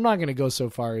 and I'm not going to go so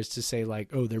far as to say like,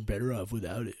 oh, they're better off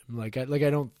without him. Like I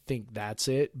don't think that's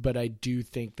it, but I do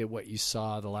think that what you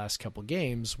saw the last couple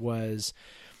games was,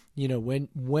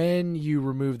 when you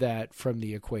remove that from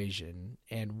the equation,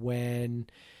 and when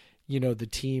the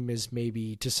team is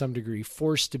maybe to some degree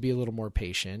forced to be a little more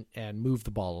patient and move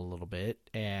the ball a little bit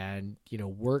and,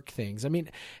 work things. I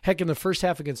mean, heck, in the first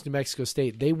half against New Mexico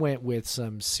State, they went with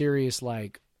some serious,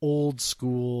 like old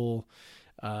school,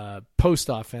 post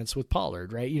offense with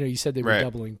Pollard, right? You said they were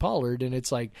doubling Pollard, and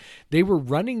it's like they were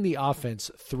running the offense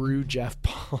through Jeff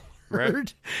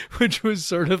Pollard, which was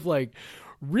sort of like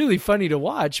really funny to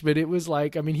watch, but it was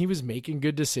like, I mean, he was making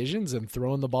good decisions and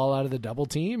throwing the ball out of the double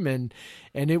team, and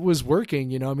it was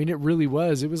working, I mean, it really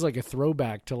was. It was like a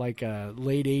throwback to like a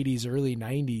late 80s, early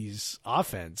 90s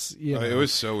offense. It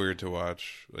was so weird to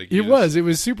watch. Like it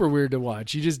was super weird to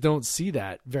watch. You just don't see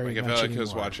that very much. I felt like anymore. I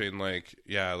was watching like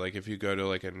if you go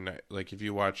to if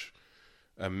you watch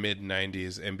a mid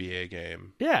 90s NBA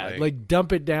game. Yeah. Like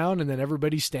dump it down and then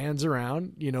everybody stands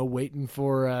around, waiting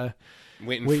for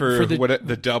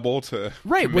the double to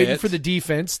commit. Waiting for the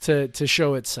defense to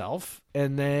show itself,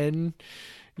 and then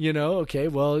okay,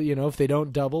 well, if they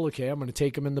don't double, okay, I'm going to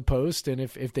take them in the post, and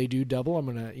if they do double, I'm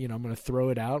going to throw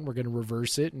it out, and we're going to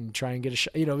reverse it and try and get a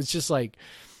shot. It's just like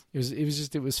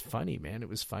it was funny, man. It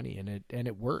was funny, and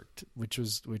it worked, which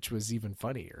was even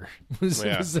funnier.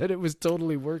 was that it was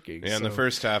totally working. Yeah, in the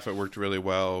first half it worked really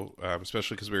well,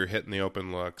 especially because we were hitting the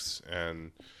open looks,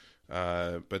 and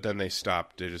but then they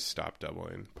just stopped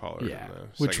doubling Pollard in the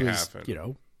second half.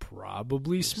 And,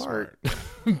 probably smart.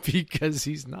 Because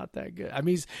he's not that good. I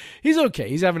mean, he's okay.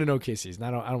 He's having an okay season.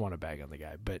 I don't want to bag on the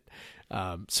guy, but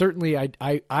certainly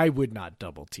I would not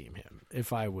double team him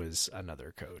if I was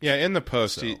another coach. Yeah, in the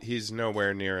post, he's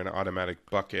nowhere near an automatic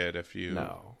bucket if you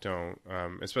don't.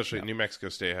 Especially New Mexico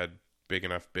State had big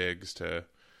enough bigs to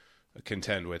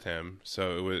contend with him.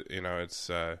 So it was, it's.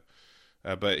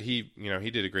 But he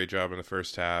did a great job in the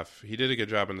first half. He did a good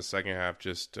job in the second half,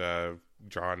 just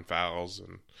drawing fouls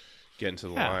and getting to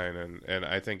the line. And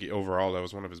I think overall that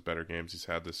was one of his better games he's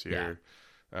had this year.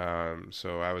 Yeah.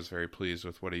 So I was very pleased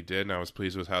with what he did, and I was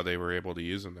pleased with how they were able to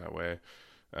use him that way.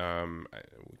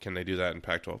 Can they do that in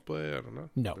Pac-12 play? I don't know.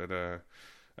 No. But,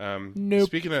 nope.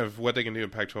 Speaking of what they can do in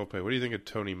Pac-12 play, what do you think of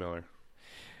Tony Miller?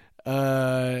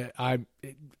 I'm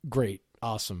great.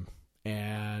 Awesome.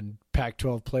 And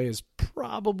Pac-12 play is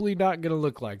probably not going to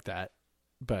look like that,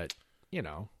 but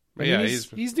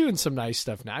he's doing some nice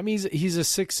stuff now. I mean, he's a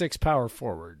 6'6" power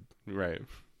forward, right?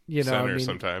 Center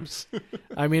sometimes.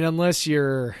 I mean, unless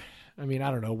you're, I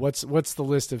don't know what's the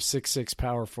list of 6'6"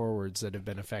 power forwards that have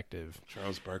been effective.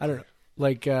 Charles Barkley. I don't know.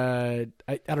 Like I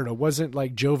don't know. Wasn't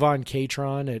like Jovan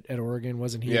Catron at Oregon?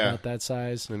 Wasn't he about that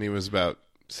size? And he was about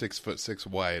 6'6"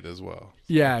 wide as well.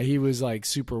 Yeah, he was like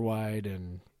super wide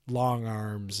and long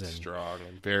arms and strong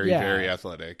and very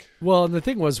athletic. Well, and the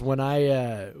thing was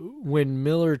when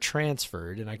Miller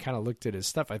transferred and I kind of looked at his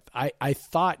stuff, I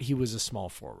thought he was a small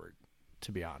forward,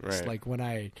 to be honest. Like when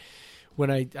I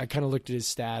kind of looked at his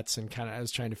stats and I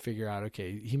was trying to figure out,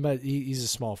 okay, he's a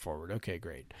small forward. Okay,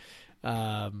 great.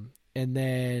 And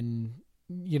then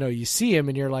you see him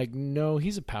and you're like, no,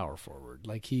 he's a power forward.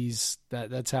 Like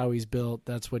that's how he's built.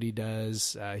 That's what he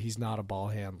does. He's not a ball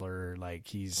handler. Like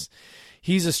he's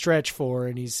a stretch four,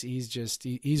 and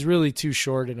he's really too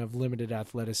short and of limited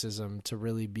athleticism to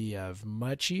really be of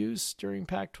much use during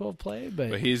Pac-12 play.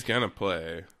 But he's gonna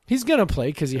play. He's gonna play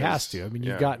because he has to. I mean,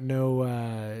 yeah. you've got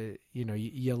no,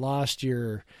 you lost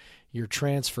your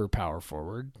transfer power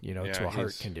forward, to a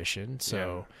heart condition.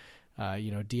 So,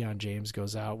 Deion James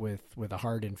goes out with a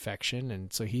heart infection,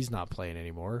 and so he's not playing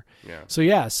anymore.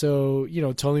 Yeah. So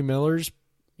Tony Miller's,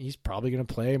 he's probably going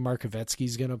to play.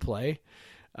 Markovetsky's going to play.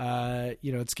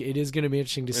 It is going to be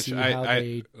interesting to see how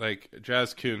they like.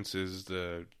 Jazz Kuntz is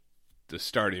the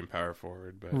starting power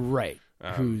forward, but right.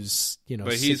 Who's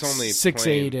but he's only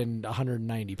 6'8" and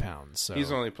 190 pounds. So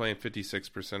he's only playing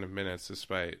 56% of minutes,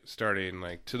 despite starting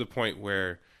to the point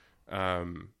where,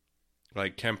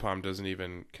 KenPom doesn't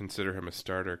even consider him a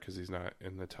starter because he's not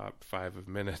in the top 5 of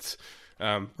minutes.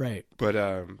 Right. But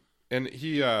and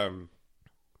he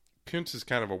Kuntz is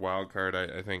kind of a wild card.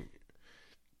 I think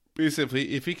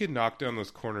basically if he can knock down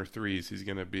those corner threes, he's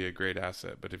going to be a great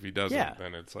asset. But if he doesn't,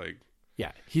 then it's like.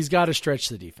 Yeah, he's got to stretch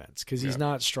the defense because he's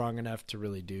not strong enough to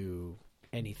really do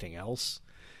anything else.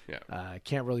 Yeah,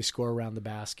 can't really score around the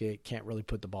basket. Can't really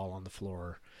put the ball on the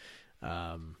floor.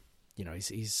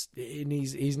 He's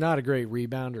not a great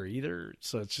rebounder either.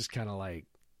 So it's just kind of like,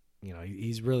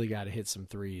 he's really got to hit some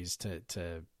threes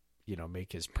to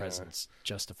make his presence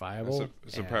justifiable.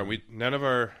 None of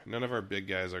our big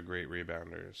guys are great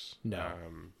rebounders. No,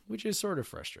 which is sort of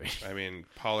frustrating. I mean,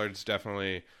 Pollard's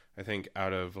definitely, I think,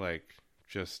 out of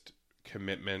just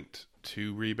commitment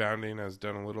to rebounding, has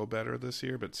done a little better this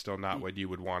year, but still not what you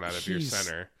would want out of your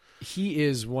center. He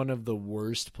is one of the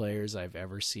worst players I've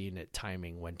ever seen at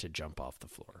timing when to jump off the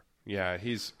floor. Yeah,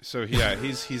 he's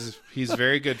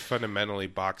very good fundamentally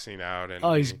boxing out, and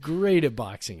he's great at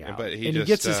boxing out. But he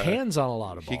gets his hands on a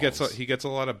lot of balls. He gets a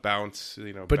lot of bounce,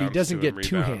 but he doesn't get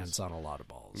two hands on a lot of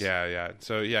balls. Yeah.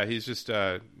 So he's just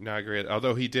not great.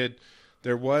 Although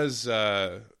there was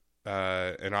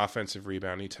an offensive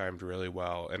rebound he timed really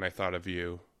well, and I thought of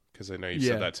you because I know you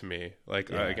said that to me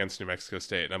against New Mexico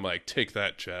State, and I'm like, take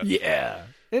that, Jeff. Yeah,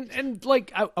 and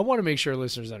I want to make sure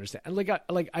listeners understand.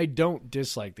 I don't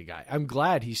dislike the guy. I'm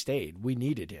glad he stayed. We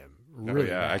needed him. Really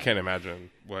bad. I can't imagine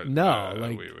what. We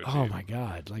would. Oh my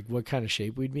God, what kind of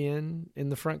shape we'd be in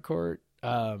the front court.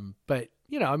 But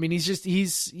I mean,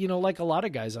 he's like a lot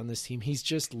of guys on this team, he's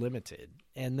just limited,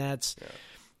 and that's. Yeah.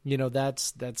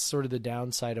 That's sort of the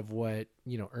downside of what,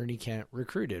 Ernie Kent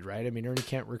recruited, right? I mean, Ernie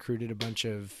Kent recruited a bunch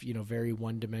of, very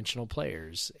one-dimensional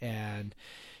players. And,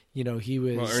 he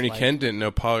was... Well, Ernie Kent didn't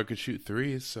know Pollard could shoot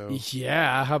threes, so...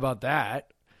 Yeah, how about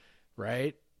that?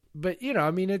 Right? But, I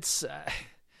mean, it's,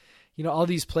 all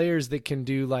these players that can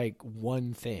do,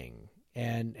 one thing.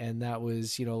 And that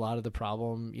was, a lot of the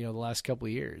problem, the last couple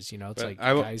of years, it's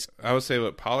guys. I would say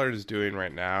what Pollard is doing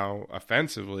right now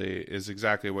offensively is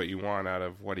exactly what you want out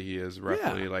of what he is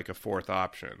roughly like a fourth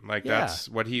option. That's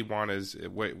what he wants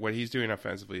what he's doing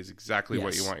offensively is exactly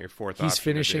what you want your fourth option. He's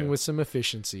finishing with some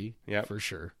efficiency. Yeah, for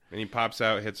sure. And he pops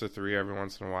out, hits a three every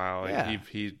once in a while.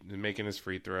 He's making his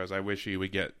free throws. I wish he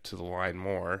would get to the line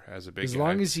more as a big guy. As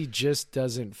long as he just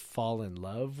doesn't fall in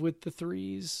love with the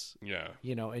threes. Yeah.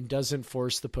 And doesn't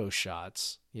force the post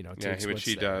shots. Which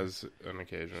he does on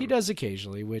occasion. He does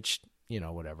occasionally, which,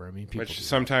 whatever. I mean, people which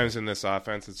sometimes in this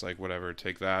offense, it's like, whatever,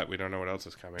 take that. We don't know what else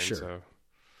is coming.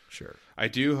 Sure. I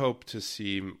do hope to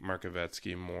see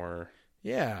Markovetsky more.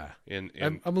 Yeah.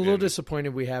 I'm a little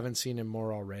disappointed we haven't seen him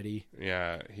more already.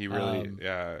 Yeah, he really,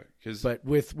 But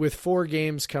with 4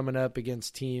 games coming up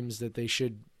against teams that they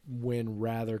should win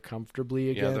rather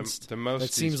comfortably against, the most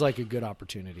that seems like a good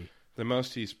opportunity. The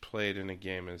most he's played in a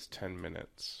game is 10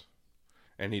 minutes.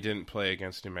 And he didn't play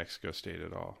against New Mexico State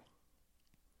at all.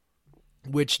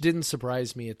 Which didn't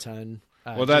surprise me a ton.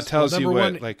 That tells you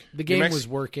what, the game was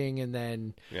working, and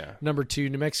then number 2,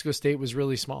 New Mexico State was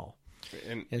really small.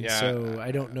 And so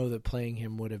I don't know that playing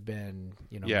him would have been,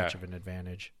 much of an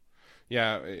advantage.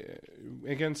 Yeah,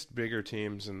 against bigger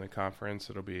teams in the conference,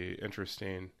 it'll be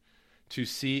interesting to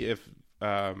see if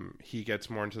he gets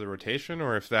more into the rotation,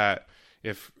 or if that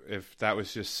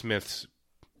was just Smith's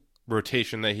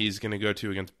rotation that he's going to go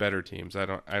to against better teams. I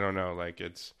don't know.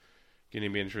 It's going to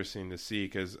be interesting to see,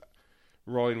 because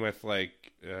rolling with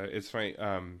it's funny.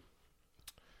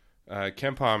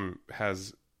 KenPom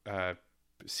has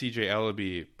CJ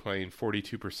Ellaby playing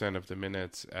 42% of the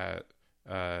minutes at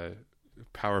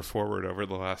power forward over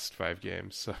the last 5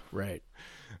 games. So right.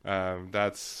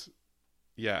 That's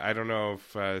I don't know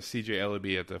if CJ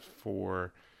Ellaby at the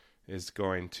 4 is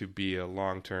going to be a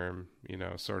long-term,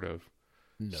 sort of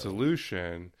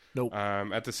solution. Nope.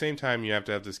 At the same time, you have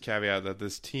to have this caveat that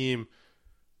this team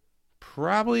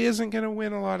probably isn't going to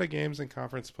win a lot of games in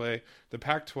conference play. The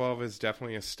Pac-12 is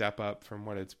definitely a step up from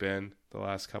what it's been the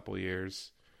last couple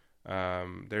years.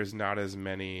 There's not as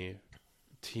many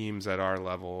teams at our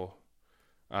level.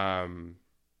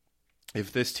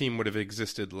 If this team would have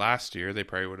existed last year, they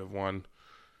probably would have won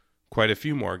quite a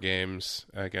few more games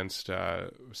against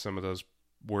some of those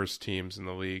worst teams in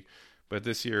the league. But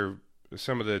this year,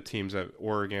 some of the teams at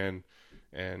Oregon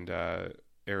and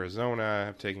Arizona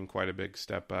have taken quite a big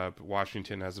step up.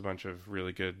 Washington has a bunch of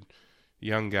really good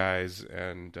young guys,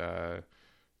 and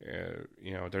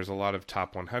there's a lot of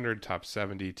top 100, top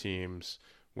 70 teams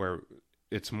where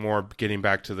it's more getting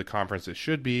back to the conference it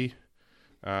should be,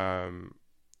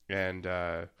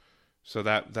 so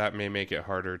that may make it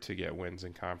harder to get wins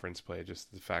in conference play.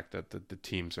 Just the fact that the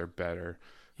teams are better.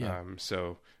 Yeah.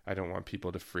 So I don't want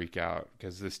people to freak out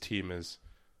because this team is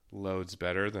loads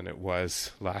better than it was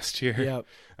last year.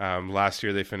 Yep. Last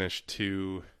year they finished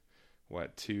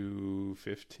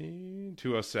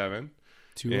 207.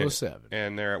 207.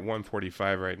 And they're at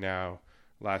 145 right now.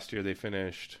 Last year they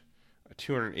finished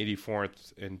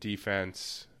 284th in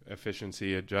defense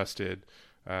efficiency adjusted.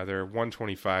 They're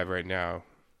 125 right now.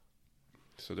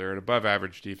 So they're an above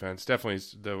average defense. Definitely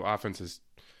the offense is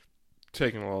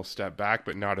taking a little step back,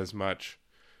 but not as much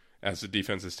as the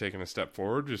defense has taken a step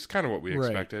forward, which is kind of what we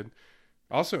expected.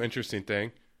 Also, interesting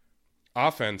thing,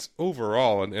 offense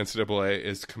overall in NCAA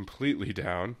is completely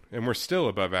down, and we're still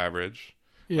above average.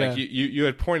 Yeah. Like you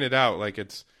had pointed out, like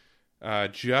it's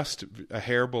just a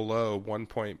hair below 1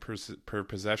 point per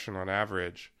possession on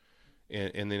average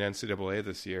in the NCAA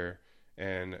this year,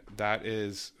 and that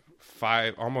is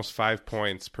almost 5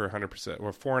 points per 100%,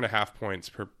 or 4.5 points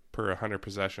per 100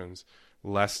 possessions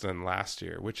less than last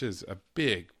year, which is a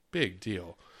big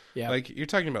deal. Yeah. Like you're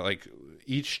talking about like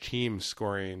each team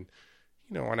scoring,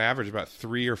 on average about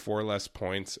 3 or 4 less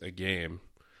points a game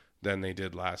than they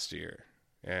did last year.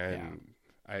 And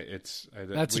that's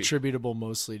attributable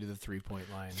mostly to the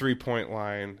 3-point line. 3-point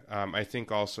line. I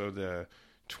think also the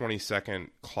 20-second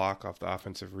clock off the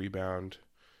offensive rebound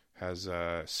has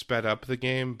sped up the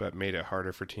game, but made it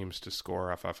harder for teams to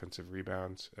score off offensive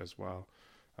rebounds as well.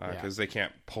 Because they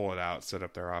can't pull it out, set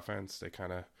up their offense. They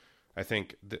kind of, I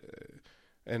think,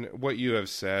 and what you have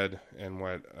said and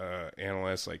what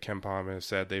analysts like KenPom have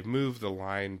said, they've moved the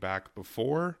line back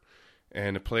before,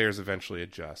 and the players eventually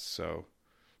adjust. So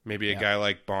maybe a guy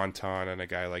like Bonton and a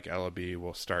guy like Ellaby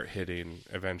will start hitting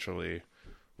eventually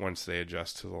once they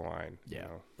adjust to the line. Yeah,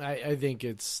 I think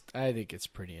it's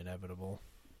pretty inevitable.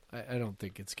 I don't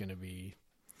think it's going to be.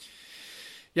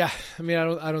 Yeah, I mean,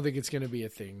 I don't think it's going to be a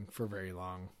thing for very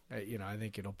long. I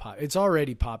think it'll pop. It's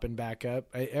already popping back up.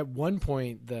 At one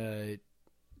point, the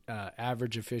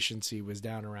average efficiency was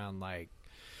down around like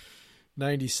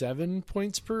 97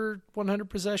 points per 100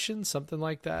 possessions, something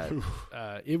like that.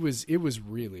 It was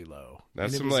really low.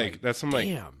 That's some like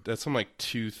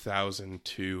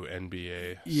 2002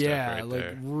 NBA. Yeah, stuff right like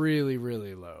there. really,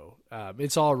 really low.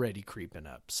 It's already creeping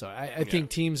up. So I think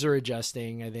teams are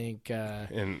adjusting. I think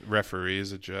and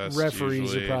referees adjust. Referees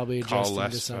usually, are probably call adjusting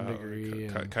less to some foul, degree.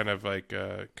 kind of let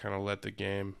the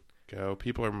game go.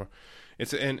 People are more.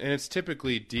 It's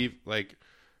typically deep. Like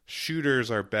shooters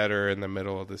are better in the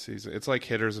middle of the season. It's like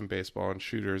hitters in baseball and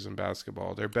shooters in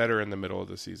basketball. They're better in the middle of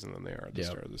the season than they are at the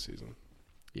start of the season.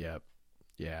 Yep.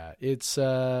 Yeah. It's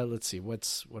let's see.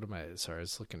 Sorry, I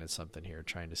was looking at something here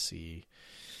trying to see.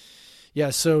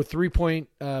 Yeah, so 3-point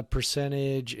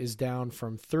percentage is down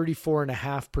from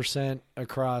 34.5%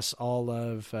 across all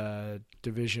of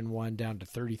Division I down to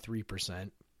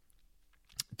 33%.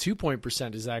 2-point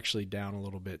percent is actually down a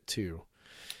little bit too.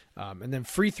 And then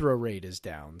free throw rate is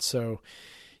down. So,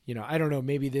 I don't know,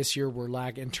 maybe this year we're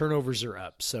lacking, and turnovers are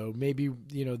up. So maybe,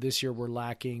 this year we're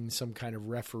lacking some kind of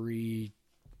referee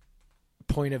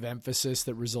point of emphasis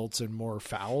that results in more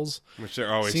fouls. Which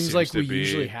there always seems seems like to we be.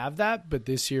 usually have that, but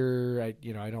this year, I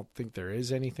don't think there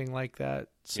is anything like that.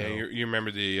 So. Yeah, you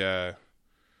remember the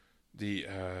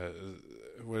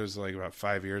what was it, like about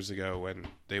 5 years ago when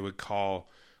they would call.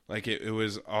 Like it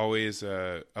was always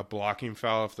a blocking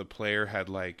foul if the player had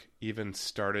like even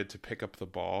started to pick up the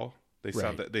ball.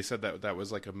 They said that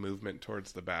was like a movement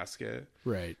towards the basket.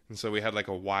 Right. And so we had like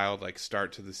a wild like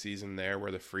start to the season there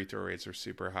where the free throw rates are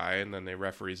super high, and then the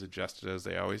referees adjusted as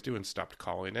they always do and stopped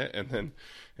calling it, and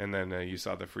then you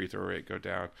saw the free throw rate go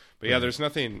down. But yeah, there's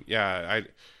nothing. Yeah,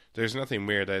 there's nothing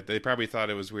weird. They probably thought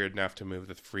it was weird enough to move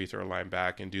the free throw line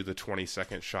back and do the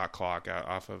 20-second shot clock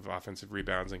off of offensive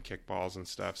rebounds and kickballs and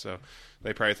stuff. So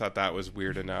they probably thought that was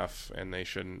weird enough, and they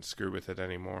shouldn't screw with it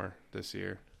anymore this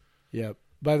year. Yep.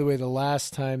 By the way, the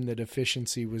last time that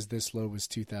efficiency was this low was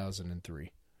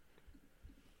 2003.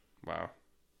 Wow.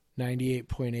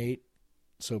 98.8,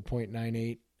 so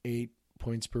 0.988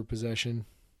 points per possession.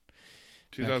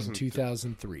 Back in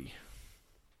 2003.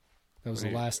 That was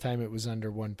the last time it was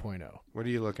under 1.0. What are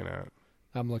you looking at?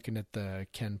 I'm looking at the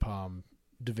Ken Palm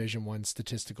Division I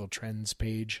statistical trends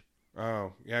page.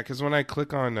 Oh, yeah, because when I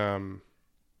click on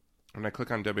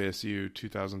WSU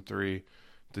 2003,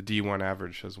 the D1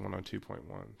 average says 102.1.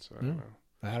 So I don't know.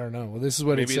 I don't know. Well, this is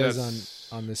what it says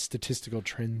on the statistical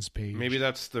trends page. Maybe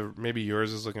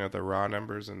yours is looking at the raw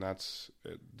numbers, and this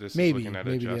is looking at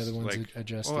maybe the other one's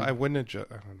adjusted. Well, I wouldn't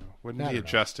adjust. I don't know. Wouldn't the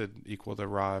adjusted equal the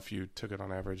raw if you took it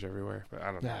on average everywhere? But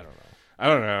I don't know. I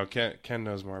don't know. Ken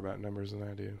knows more about numbers than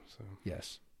I do. So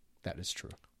yes, that is true.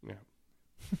 Yeah.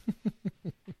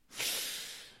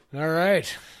 All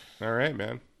right,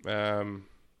 man.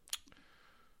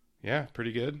 Yeah,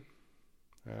 pretty good.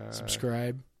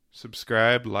 Subscribe,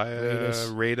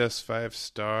 rate us 5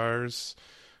 stars.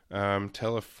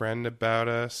 Tell a friend about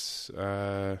us.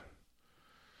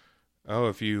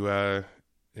 If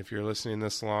you're listening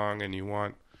this long and you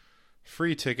want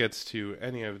free tickets to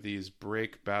any of these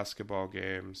break basketball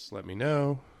games, let me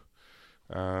know.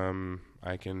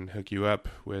 I can hook you up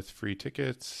with free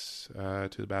tickets to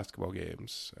the basketball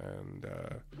games, and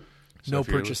no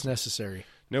purchase necessary.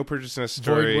 No purchase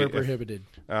necessary. Void where prohibited.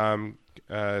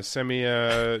 Drop me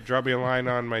a line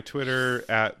on my Twitter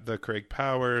at the Craig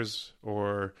Powers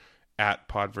or at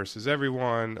Pod versus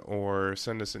Everyone, or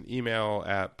send us an email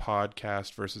at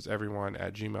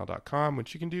podcastversuseveryone@gmail.com,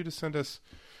 which you can do to send us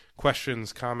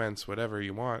questions, comments, whatever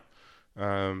you want.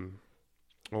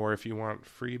 Or if you want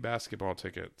free basketball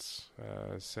tickets,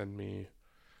 send me.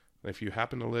 If you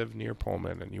happen to live near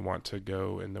Pullman and you want to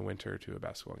go in the winter to a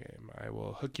basketball game, I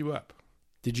will hook you up.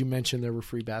 Did you mention there were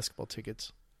free basketball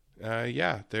tickets?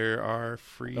 Yeah, there are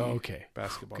free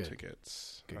basketball Good.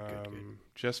 tickets. Good.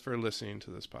 Just for listening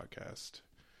to this podcast.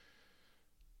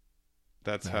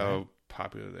 That's how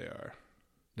popular they are.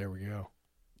 There we go.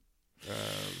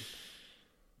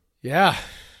 Yeah.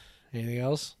 Anything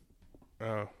else?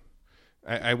 Oh,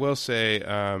 I will say,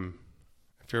 I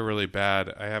feel really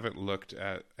bad. I haven't looked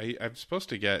at. I'm supposed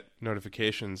to get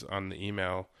notifications on the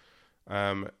email.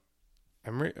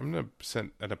 I'm going to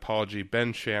send an apology.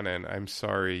 Ben Shannon, I'm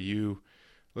sorry.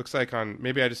 Looks like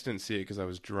maybe I just didn't see it because I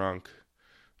was drunk.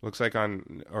 Looks like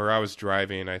or I was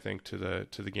driving, I think, to the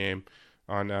game.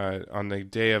 On the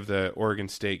day of the Oregon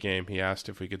State game, he asked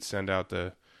if we could send out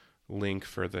the link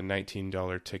for the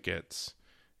 $19 tickets.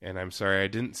 And I'm sorry, I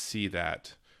didn't see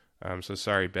that. So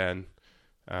sorry, Ben.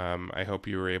 I hope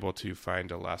you were able to find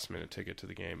a last-minute ticket to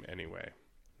the game anyway.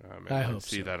 And I hope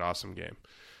see so. that awesome game.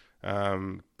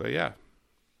 But yeah.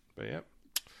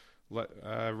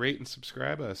 Rate and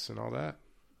subscribe us and all that.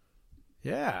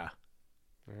 Yeah.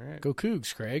 All right. Go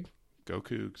Cougs, Craig. Go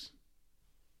Cougs.